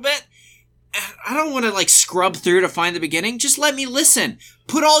remove a little bit. I don't want to, like, scrub through to find the beginning. Just let me listen.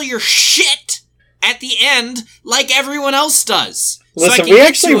 Put all your shit at the end like everyone else does. Listen, we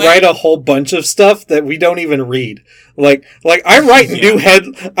actually write a whole bunch of stuff that we don't even read. Like I write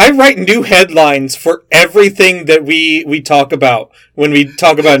new headlines for everything that we talk about when we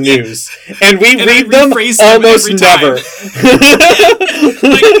talk about news, and we read them almost never.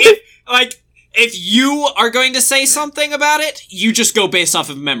 If you are going to say something about it, you just go based off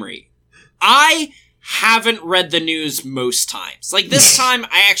of memory. I haven't read the news most times. Like, this time,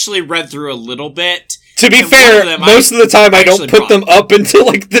 I actually read through a little bit. To be fair, most of the time I don't put them up until,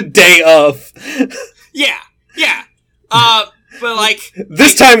 like, the day of. Yeah. But, like...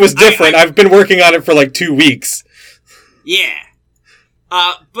 This time was different. I've been working on it for, like, 2 weeks. Yeah.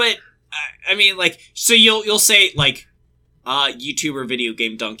 But, I mean, like, so you'll say, like, YouTuber Video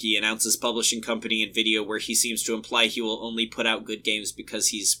Game Donkey announces publishing company in video where he seems to imply he will only put out good games because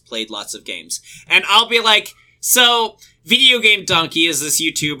he's played lots of games. And I'll be like, so, Video Game Donkey is this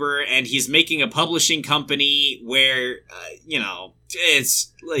YouTuber, and he's making a publishing company where,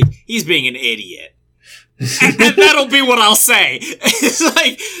 it's, like, he's being an idiot. and that'll be what I'll say. It's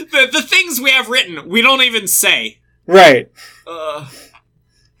like, the things we have written, we don't even say. Right.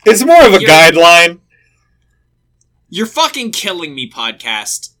 It's more of a guideline. You're fucking killing me,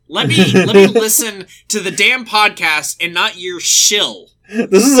 podcast. Let me listen to the damn podcast and not your shill.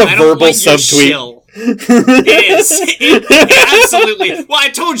 This is a verbal subtweet. Shill. It is. Absolutely. Well, I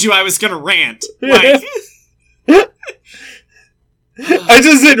told you I was gonna rant. Like... I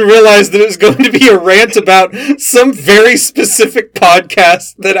just didn't realize that it was going to be a rant about some very specific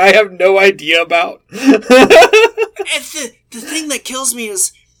podcast that I have no idea about. And the thing that kills me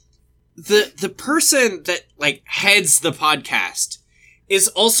is the person that, like, heads the podcast is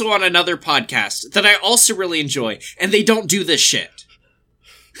also on another podcast that I also really enjoy, and they don't do this shit.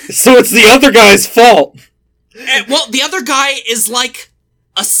 So it's the other guy's fault. And, well, the other guy is like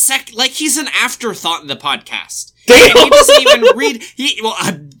he's an afterthought in the podcast. Damn. And he doesn't even read.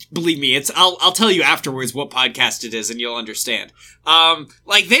 Believe me, I'll tell you afterwards what podcast it is, and you'll understand.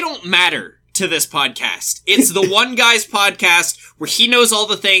 Like, they don't matter to this podcast. It's the one guy's podcast where he knows all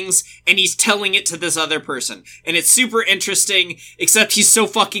the things and he's telling it to this other person. And it's super interesting, except he's so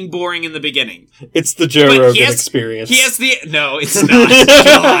fucking boring in the beginning. It's the Joe Rogan experience. No, it's not.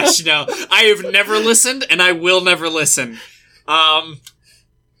 Gosh, no. I have never listened and I will never listen. No,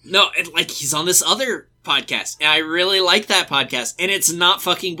 and like he's on this other podcast and I really like that podcast and it's not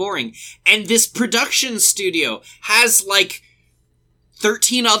fucking boring. And this production studio has like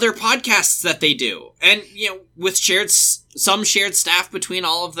 13 other podcasts that they do. And, you know, with some shared staff between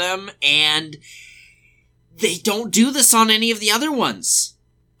all of them, and they don't do this on any of the other ones.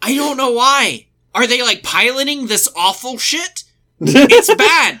 I don't know why. Are they, like, piloting this awful shit? It's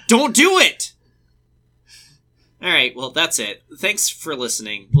bad. Don't do it. Alright, well, that's it. Thanks for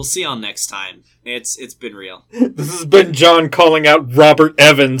listening. We'll see y'all next time. It's been real. This has been John calling out Robert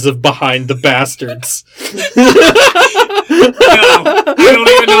Evans of Behind the Bastards. No, I don't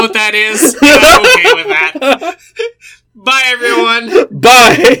even know what that is. I'm okay with that. Bye, everyone.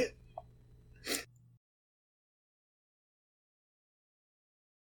 Bye.